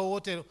yoga or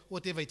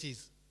whatever it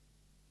is.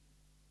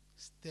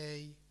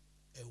 Stay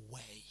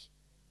away.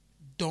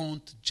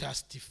 Don't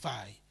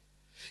justify.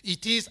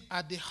 It is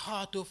at the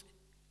heart of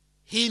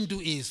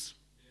Hinduism.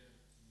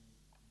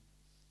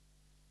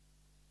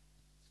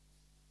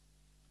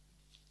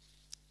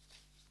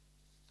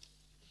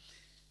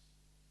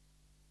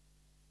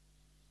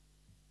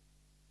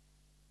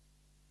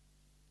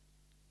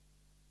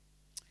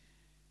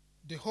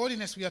 The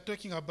holiness we are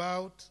talking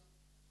about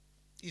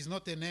is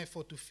not an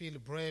effort to feel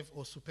brave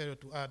or superior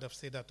to others. I've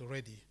said that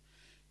already.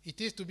 It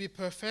is to be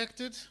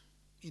perfected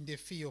in the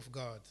fear of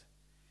God.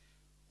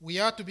 We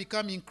are to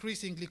become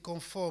increasingly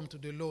conformed to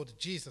the Lord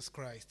Jesus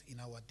Christ in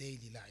our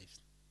daily lives.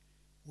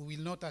 We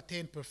will not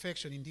attain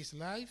perfection in this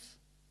life,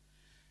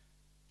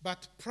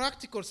 but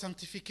practical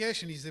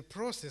sanctification is a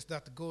process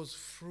that goes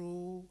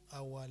through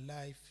our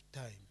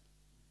lifetime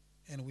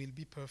and will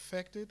be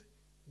perfected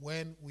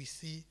when we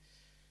see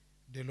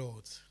the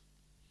Lord.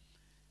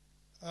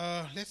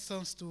 Let's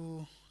turn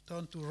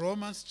to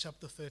Romans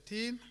chapter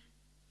 13.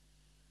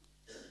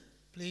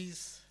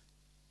 Please.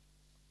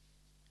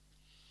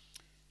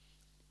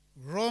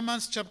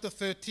 Romans chapter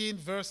 13,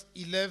 verse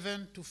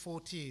 11 to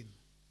 14.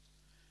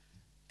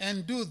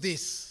 And do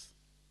this,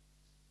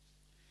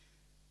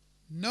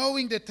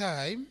 knowing the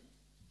time,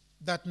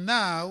 that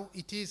now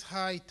it is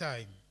high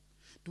time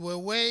to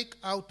awake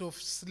out of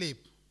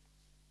sleep.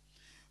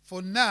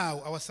 For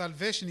now our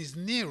salvation is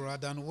nearer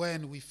than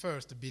when we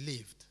first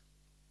believed.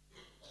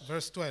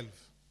 Verse 12.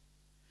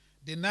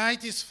 The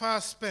night is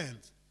fast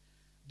spent,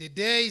 the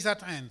day is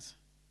at hand.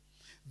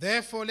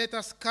 Therefore let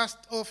us cast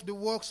off the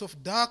works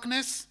of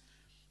darkness,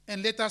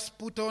 and let us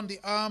put on the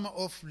armor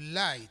of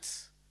light.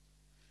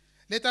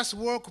 Let us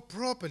walk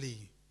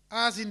properly,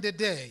 as in the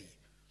day,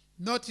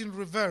 not in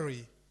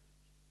revelry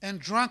and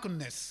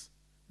drunkenness,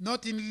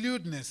 not in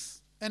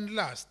lewdness and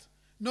lust,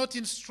 not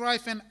in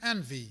strife and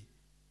envy,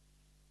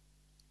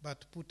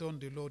 but put on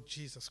the Lord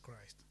Jesus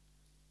Christ,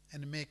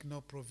 and make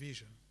no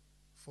provision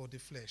for the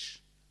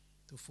flesh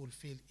to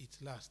fulfill its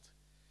lust.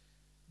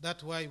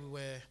 That's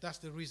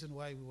the reason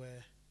why we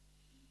were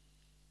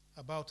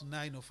about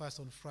 9 of us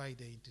on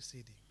Friday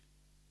interceding.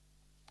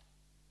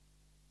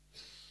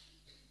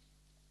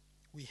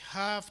 We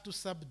have to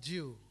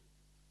subdue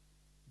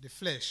the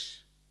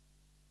flesh.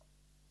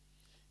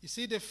 You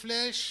see, the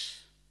flesh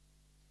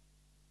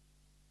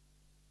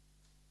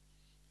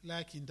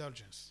like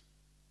indulgence.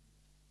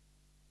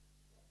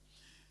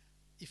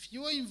 If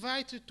you are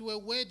invited to a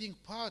wedding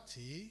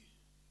party,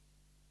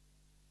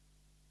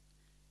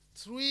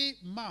 3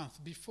 months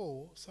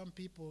before, some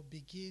people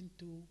begin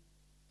to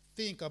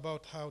think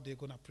about how they're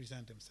going to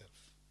present themselves,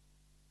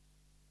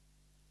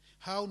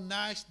 how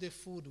nice the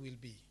food will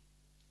be.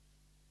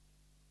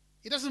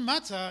 It doesn't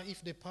matter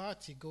if the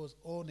party goes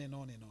on and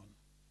on and on.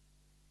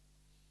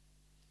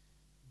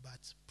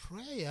 But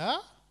prayer,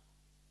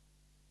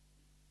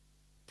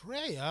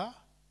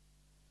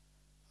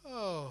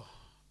 oh,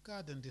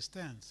 God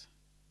understands.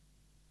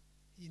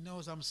 He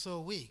knows I'm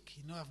so weak.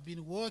 I've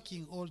been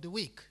working all the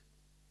week.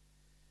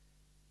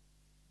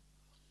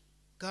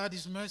 God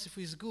is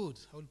merciful, is good.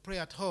 I will pray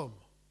at home.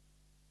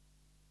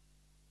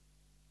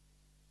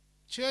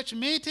 Church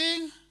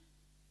meeting.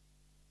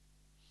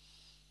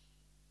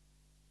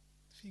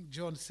 I think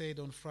John said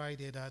on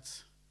Friday that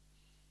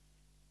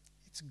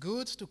it's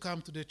good to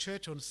come to the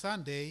church on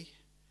Sunday,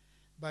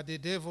 but the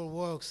devil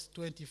works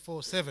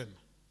 24/7.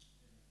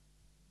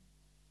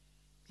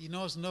 He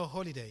knows no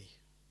holiday.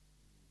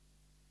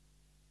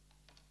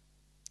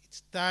 It's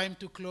time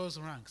to close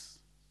ranks.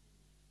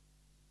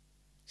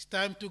 It's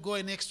time to go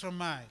an extra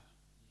mile.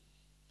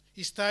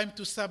 It's time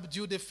to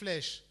subdue the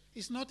flesh.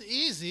 It's not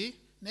easy,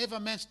 never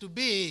meant to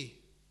be.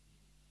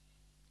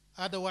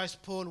 Otherwise,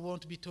 Paul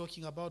won't be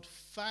talking about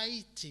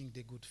fighting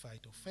the good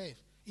fight of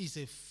faith. It's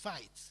a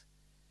fight.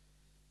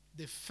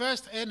 The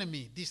first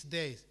enemy these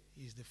days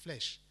is the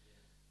flesh,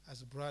 as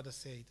the brother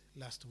said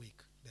last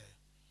week there.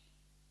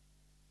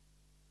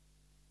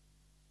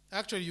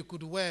 Actually, you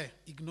could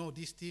ignore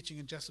this teaching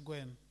and just go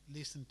and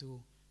listen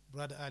to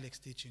Brother Alex's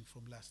teaching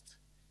from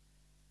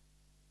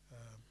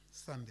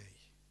Sunday.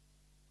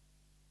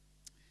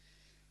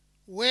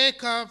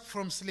 Wake up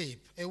from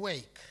sleep,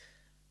 awake.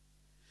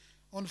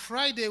 On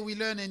Friday, we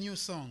learn a new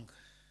song.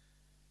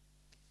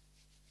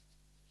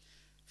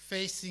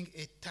 Facing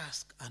a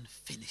Task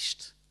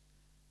Unfinished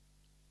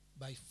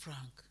by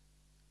Frank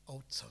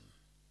Oudson.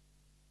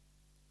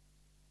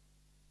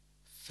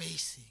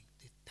 Facing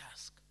the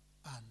task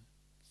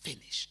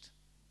unfinished.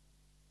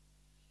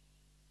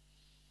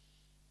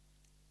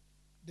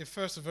 The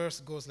first verse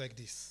goes like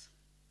this.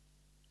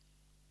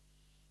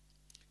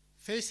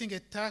 Facing a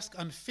task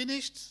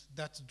unfinished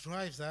that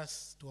drives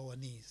us to our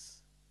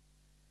knees.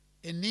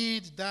 A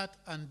need that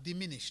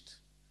undiminished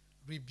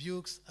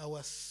rebukes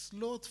our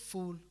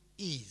slothful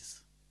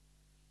ease.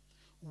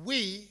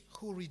 We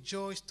who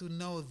rejoice to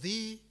know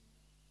thee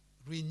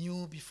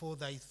renew before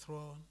thy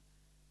throne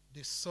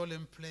the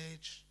solemn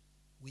pledge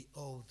we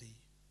owe thee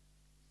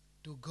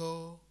to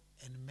go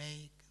and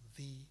make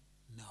thee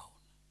known.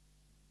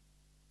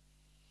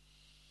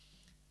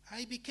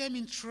 I became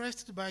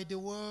interested by the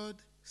word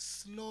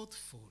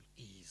slothful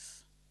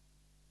ease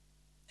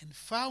and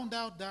found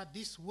out that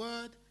this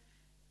word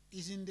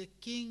is in the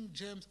King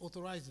James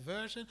Authorized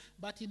Version,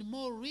 but in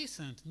more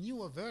recent,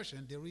 newer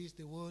version, there is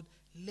the word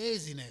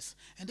laziness.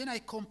 And then I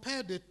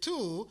compared the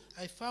two,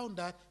 I found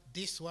that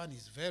this one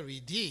is very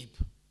deep.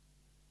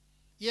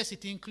 Yes,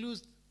 it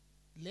includes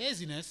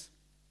laziness,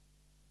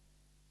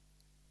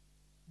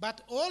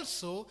 but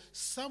also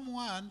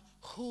someone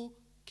who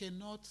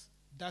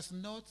does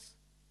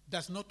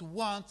not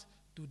want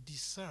to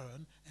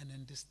discern and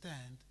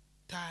understand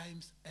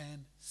times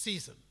and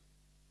season.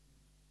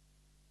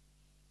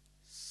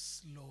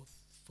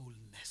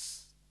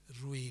 Slothfulness,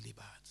 really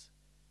bad.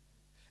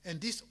 And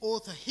this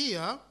author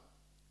here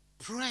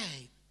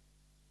prayed,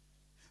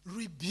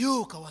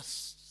 rebuke our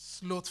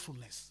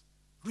slothfulness.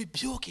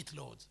 Rebuke it,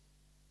 Lord.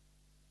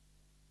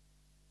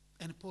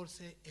 And Paul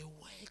said,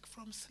 awake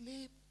from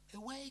sleep,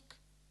 awake.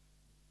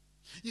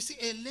 You see,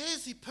 a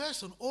lazy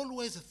person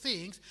always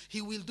thinks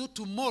he will do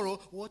tomorrow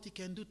what he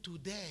can do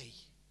today.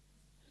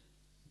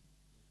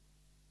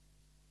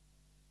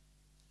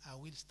 I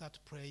will start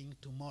praying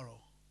tomorrow.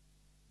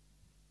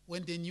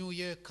 When the new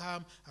year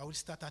comes, I will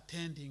start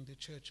attending the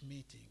church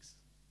meetings.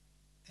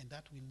 And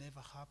that will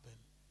never happen.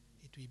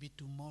 It will be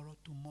tomorrow,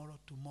 tomorrow,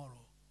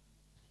 tomorrow.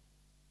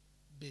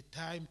 The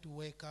time to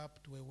wake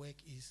up, to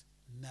awake is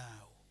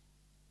now.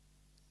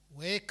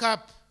 Wake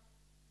up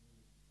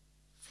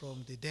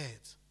from the dead,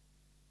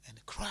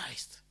 and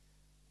Christ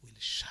will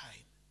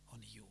shine on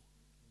you.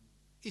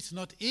 It's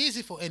not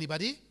easy for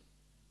anybody.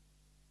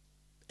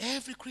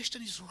 Every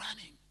Christian is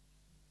running.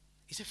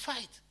 It's a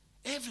fight.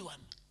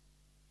 Everyone.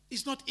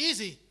 It's not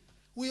easy.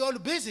 We're all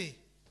busy.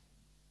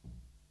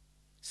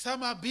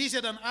 Some are busier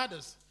than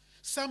others.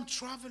 Some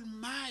travel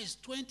miles,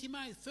 20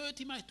 miles,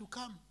 30 miles to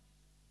come.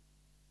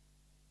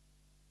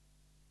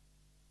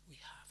 We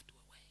have to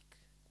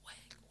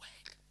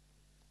wake.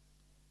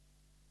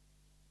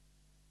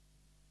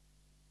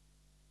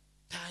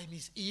 Time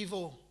is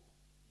evil.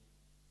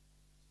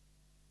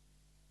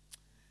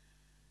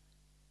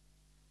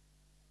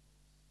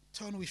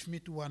 Turn with me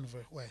to one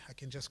verse. Well, I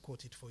can just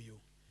quote it for you.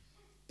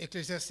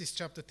 Ecclesiastes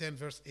chapter 10,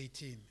 verse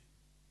 18.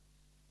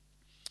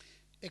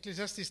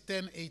 Ecclesiastes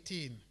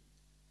 10:18.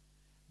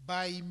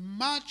 By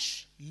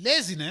much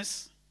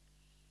laziness,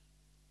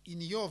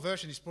 in your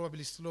version is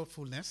probably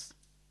slothfulness,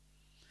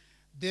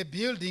 the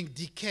building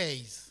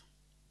decays,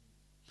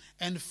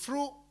 and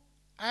through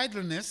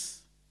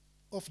idleness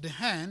of the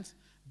hand,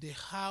 the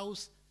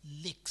house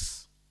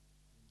leaks.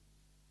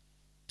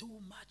 Too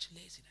much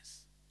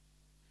laziness.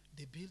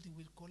 The building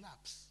will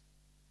collapse.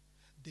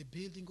 The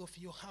building of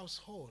your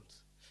household,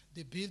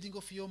 the building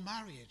of your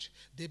marriage,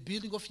 the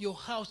building of your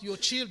house, your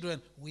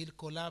children will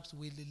collapse,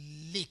 will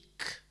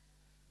leak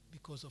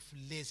because of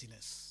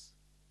laziness.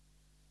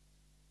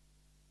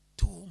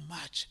 Too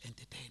much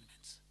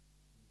entertainment.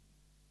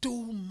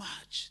 Too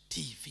much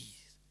TV.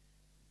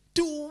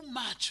 Too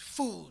much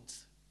food.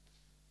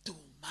 Too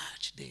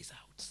much days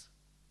out.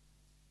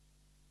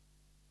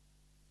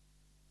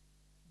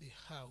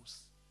 The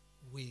house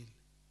will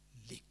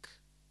leak.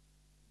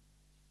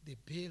 The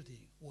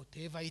building,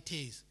 whatever it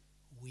is,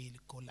 will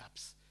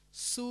collapse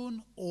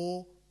soon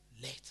or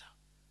later.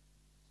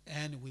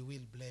 And we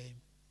will blame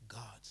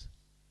God.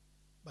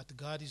 But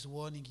God is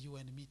warning you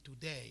and me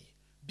today,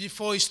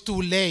 before it's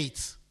too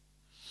late.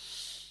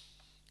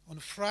 On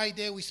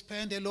Friday, we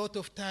spend a lot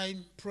of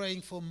time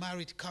praying for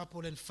married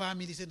couple and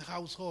families and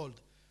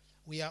household.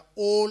 We are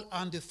all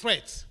under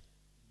threat.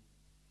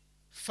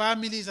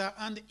 Families are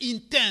under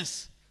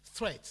intense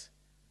threat.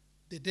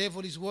 The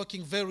devil is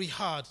working very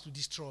hard to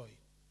destroy.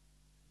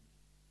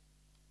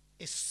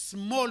 A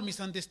small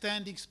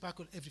misunderstanding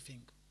sparkles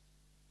everything.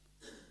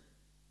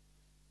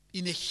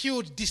 In a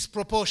huge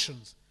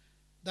disproportion,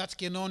 that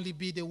can only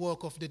be the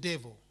work of the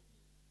devil,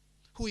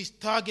 who is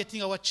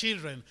targeting our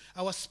children,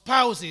 our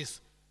spouses.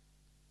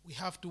 We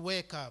have to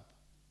wake up.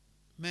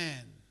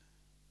 Man,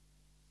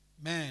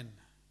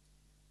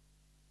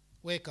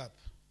 wake up.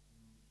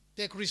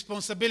 Take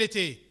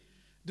responsibility.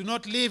 Do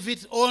not leave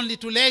it only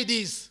to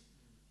ladies.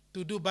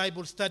 to do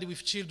Bible study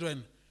with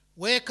children.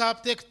 Wake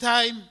up, take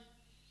time.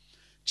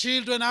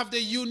 Children have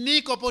the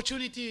unique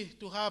opportunity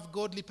to have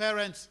godly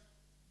parents.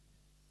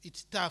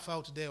 It's tough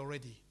out there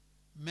already.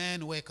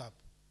 Men, wake up.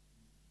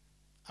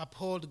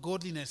 Uphold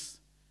godliness.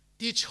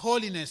 Teach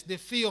holiness, the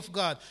fear of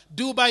God.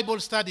 Do Bible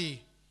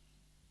study.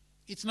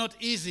 It's not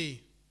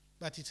easy,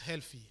 but it's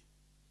healthy.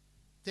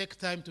 Take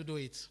time to do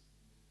it.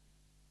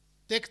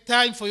 Take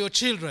time for your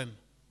children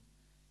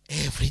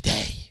every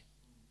day.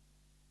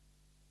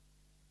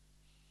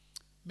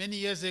 Many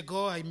years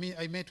ago, I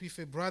met with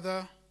a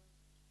brother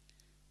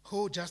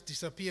who just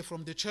disappeared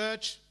from the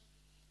church.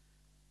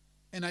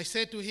 And I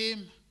said to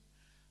him,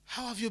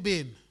 "How have you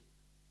been?"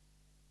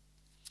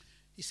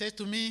 He said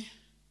to me,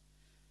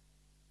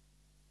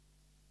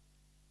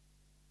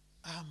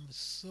 "I'm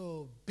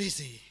so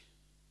busy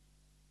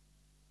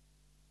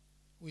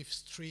with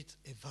street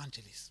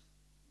evangelism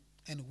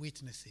and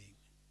witnessing.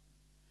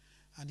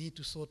 I need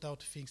to sort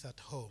out things at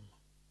home."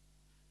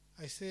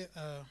 I say,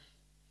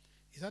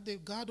 is that the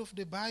God of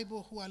the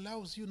Bible who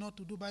allows you not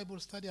to do Bible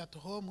study at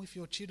home with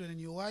your children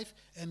and your wife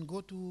and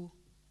go to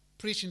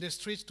preach in the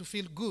streets to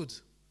feel good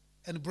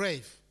and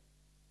brave?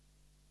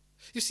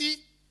 You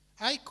see,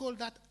 I call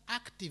that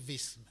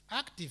activism.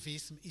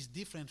 Activism is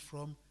different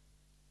from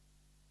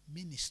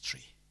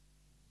ministry.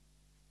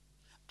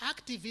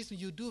 Activism,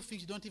 you do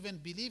things you don't even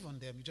believe on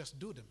them, you just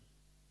do them.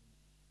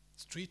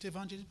 Street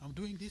evangelism, I'm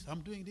doing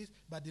this,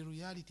 but the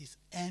reality is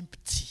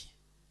empty.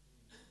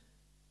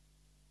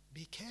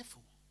 Be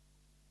careful.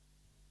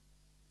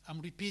 I'm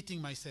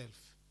repeating myself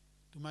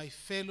to my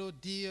fellow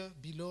dear,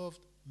 beloved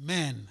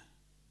men.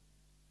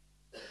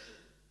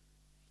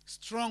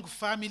 Strong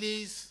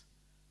families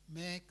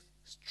make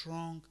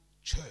strong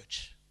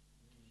church.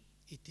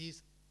 It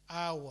is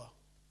our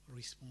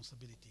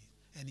responsibility,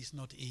 and it's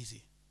not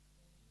easy.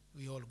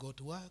 We all go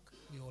to work.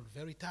 We all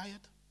very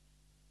tired.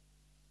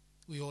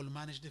 We all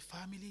manage the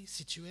family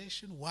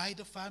situation,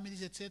 wider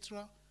families,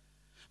 etc.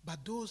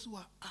 But those who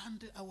are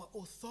under our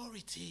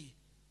authority,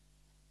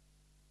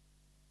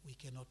 we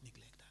cannot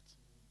neglect that.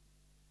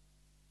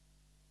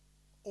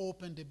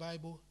 Open the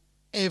Bible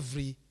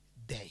every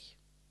day.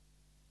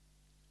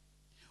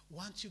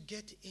 Once you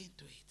get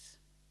into it,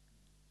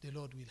 the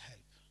Lord will help.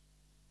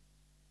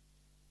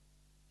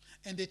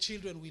 And the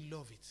children will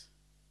love it.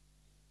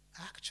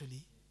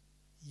 Actually,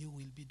 you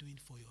will be doing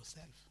for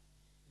yourself.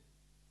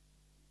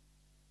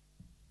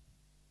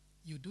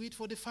 You do it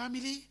for the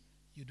family,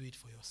 you do it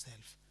for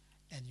yourself,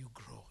 and you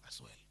grow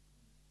as well.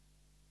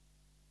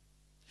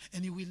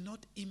 And you will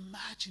not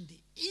imagine the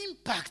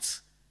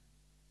impact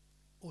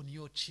on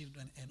your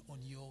children and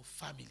on your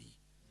family.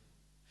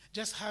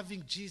 Just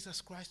having Jesus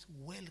Christ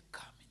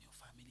welcome in your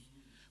family.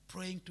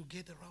 Praying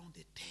together around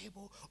the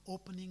table,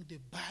 opening the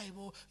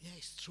Bible. Yeah,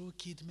 it's true,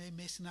 kids may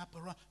messing up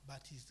around,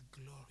 but it's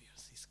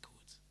glorious, it's good.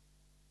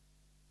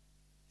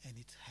 And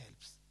it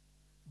helps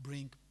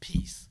bring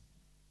peace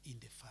in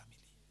the family.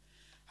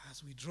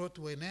 As we draw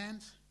to an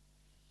end,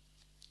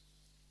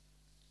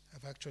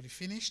 I've actually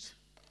finished.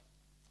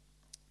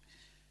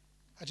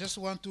 I just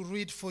want to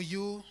read for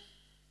you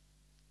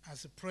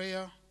as a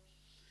prayer.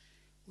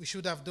 We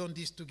should have done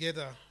this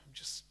together,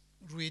 just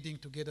reading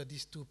together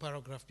these two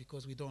paragraphs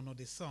because we don't know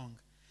the song.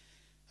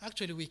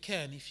 Actually, we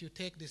can. If you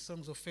take the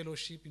songs of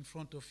fellowship in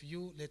front of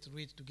you, let's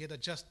read together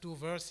just two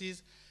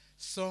verses.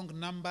 Song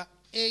number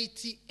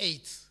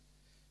 88.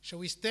 Shall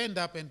we stand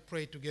up and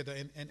pray together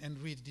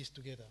and read this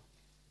together?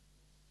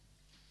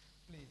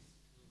 Please.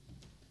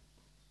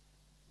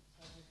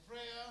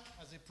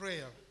 As a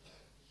prayer.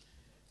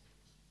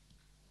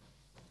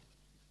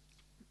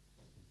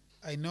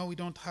 I know we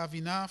don't have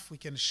enough, we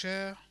can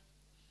share.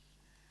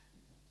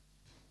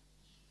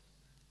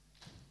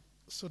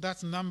 So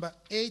that's number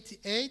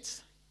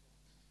 88.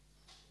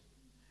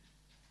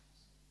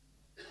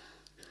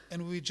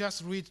 And we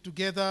just read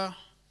together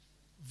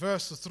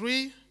verse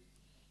 3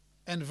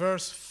 and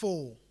verse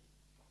 4.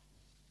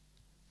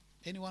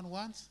 Anyone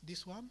wants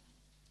this one?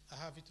 I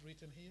have it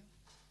written here.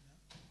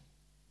 Yeah.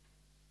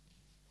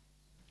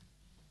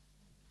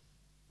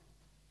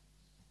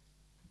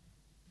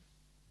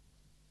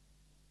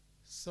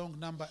 Song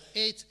number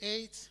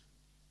 88.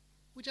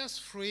 We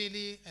just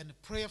freely and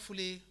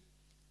prayerfully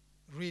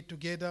read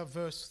together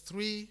verse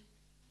 3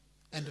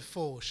 and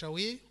 4. Shall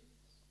we?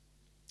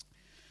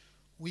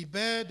 We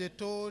bear the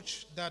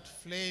torch that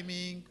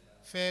flaming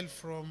fell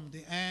from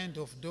the hand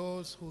of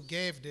those who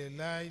gave their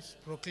lives,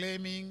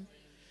 proclaiming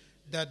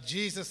that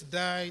Jesus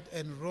died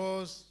and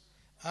rose.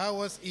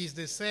 Ours is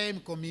the same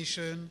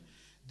commission,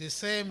 the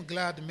same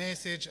glad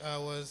message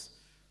ours,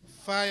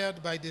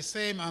 fired by the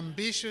same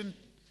ambition.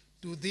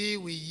 To thee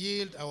we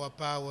yield our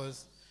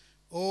powers.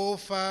 O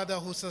Father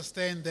who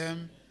sustained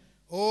them,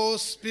 O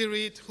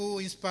Spirit who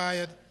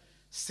inspired,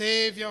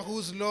 Savior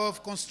whose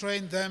love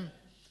constrained them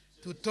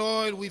to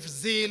toil with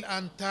zeal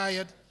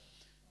untired,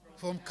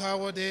 from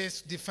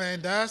cowardice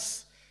defend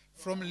us,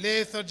 from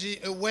lethargy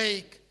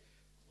awake,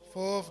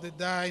 forth the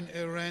thine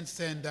errand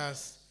send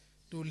us,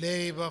 to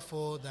labor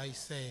for thy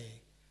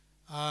sake.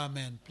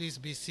 Amen. Please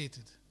be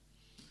seated.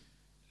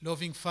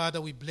 Loving Father,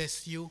 we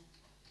bless you.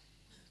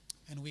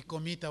 And we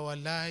commit our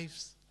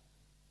lives,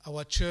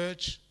 our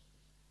church,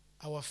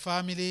 our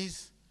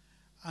families,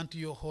 unto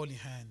your holy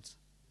hands.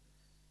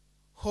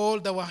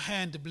 Hold our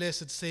hand,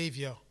 blessed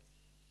Savior.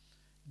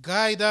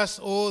 Guide us,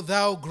 O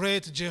thou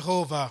great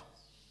Jehovah.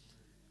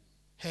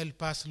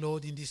 Help us,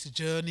 Lord, in this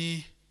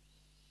journey.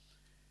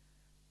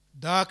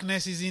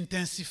 Darkness is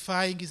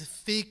intensifying, is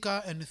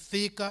thicker and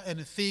thicker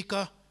and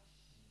thicker.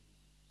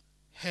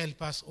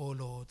 Help us, O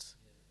Lord.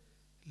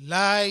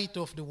 Light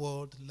of the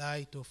world,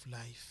 light of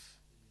life.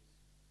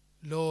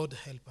 Lord,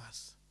 help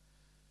us.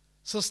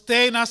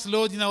 Sustain us,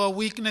 Lord, in our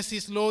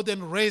weaknesses, Lord,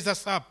 and raise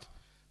us up.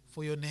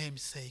 For your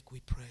name's sake, we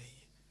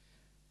pray.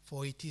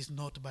 For it is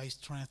not by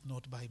strength,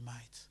 not by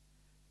might,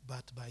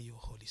 but by your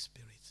Holy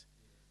Spirit.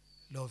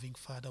 Loving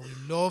Father, we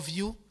love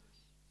you,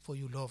 for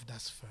you loved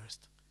us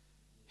first.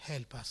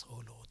 Help us, O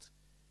Lord,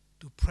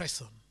 to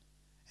press on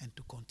and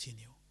to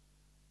continue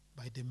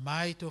by the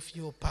might of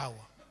your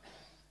power,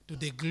 to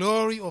the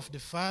glory of the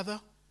Father,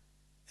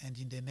 and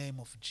in the name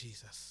of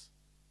Jesus.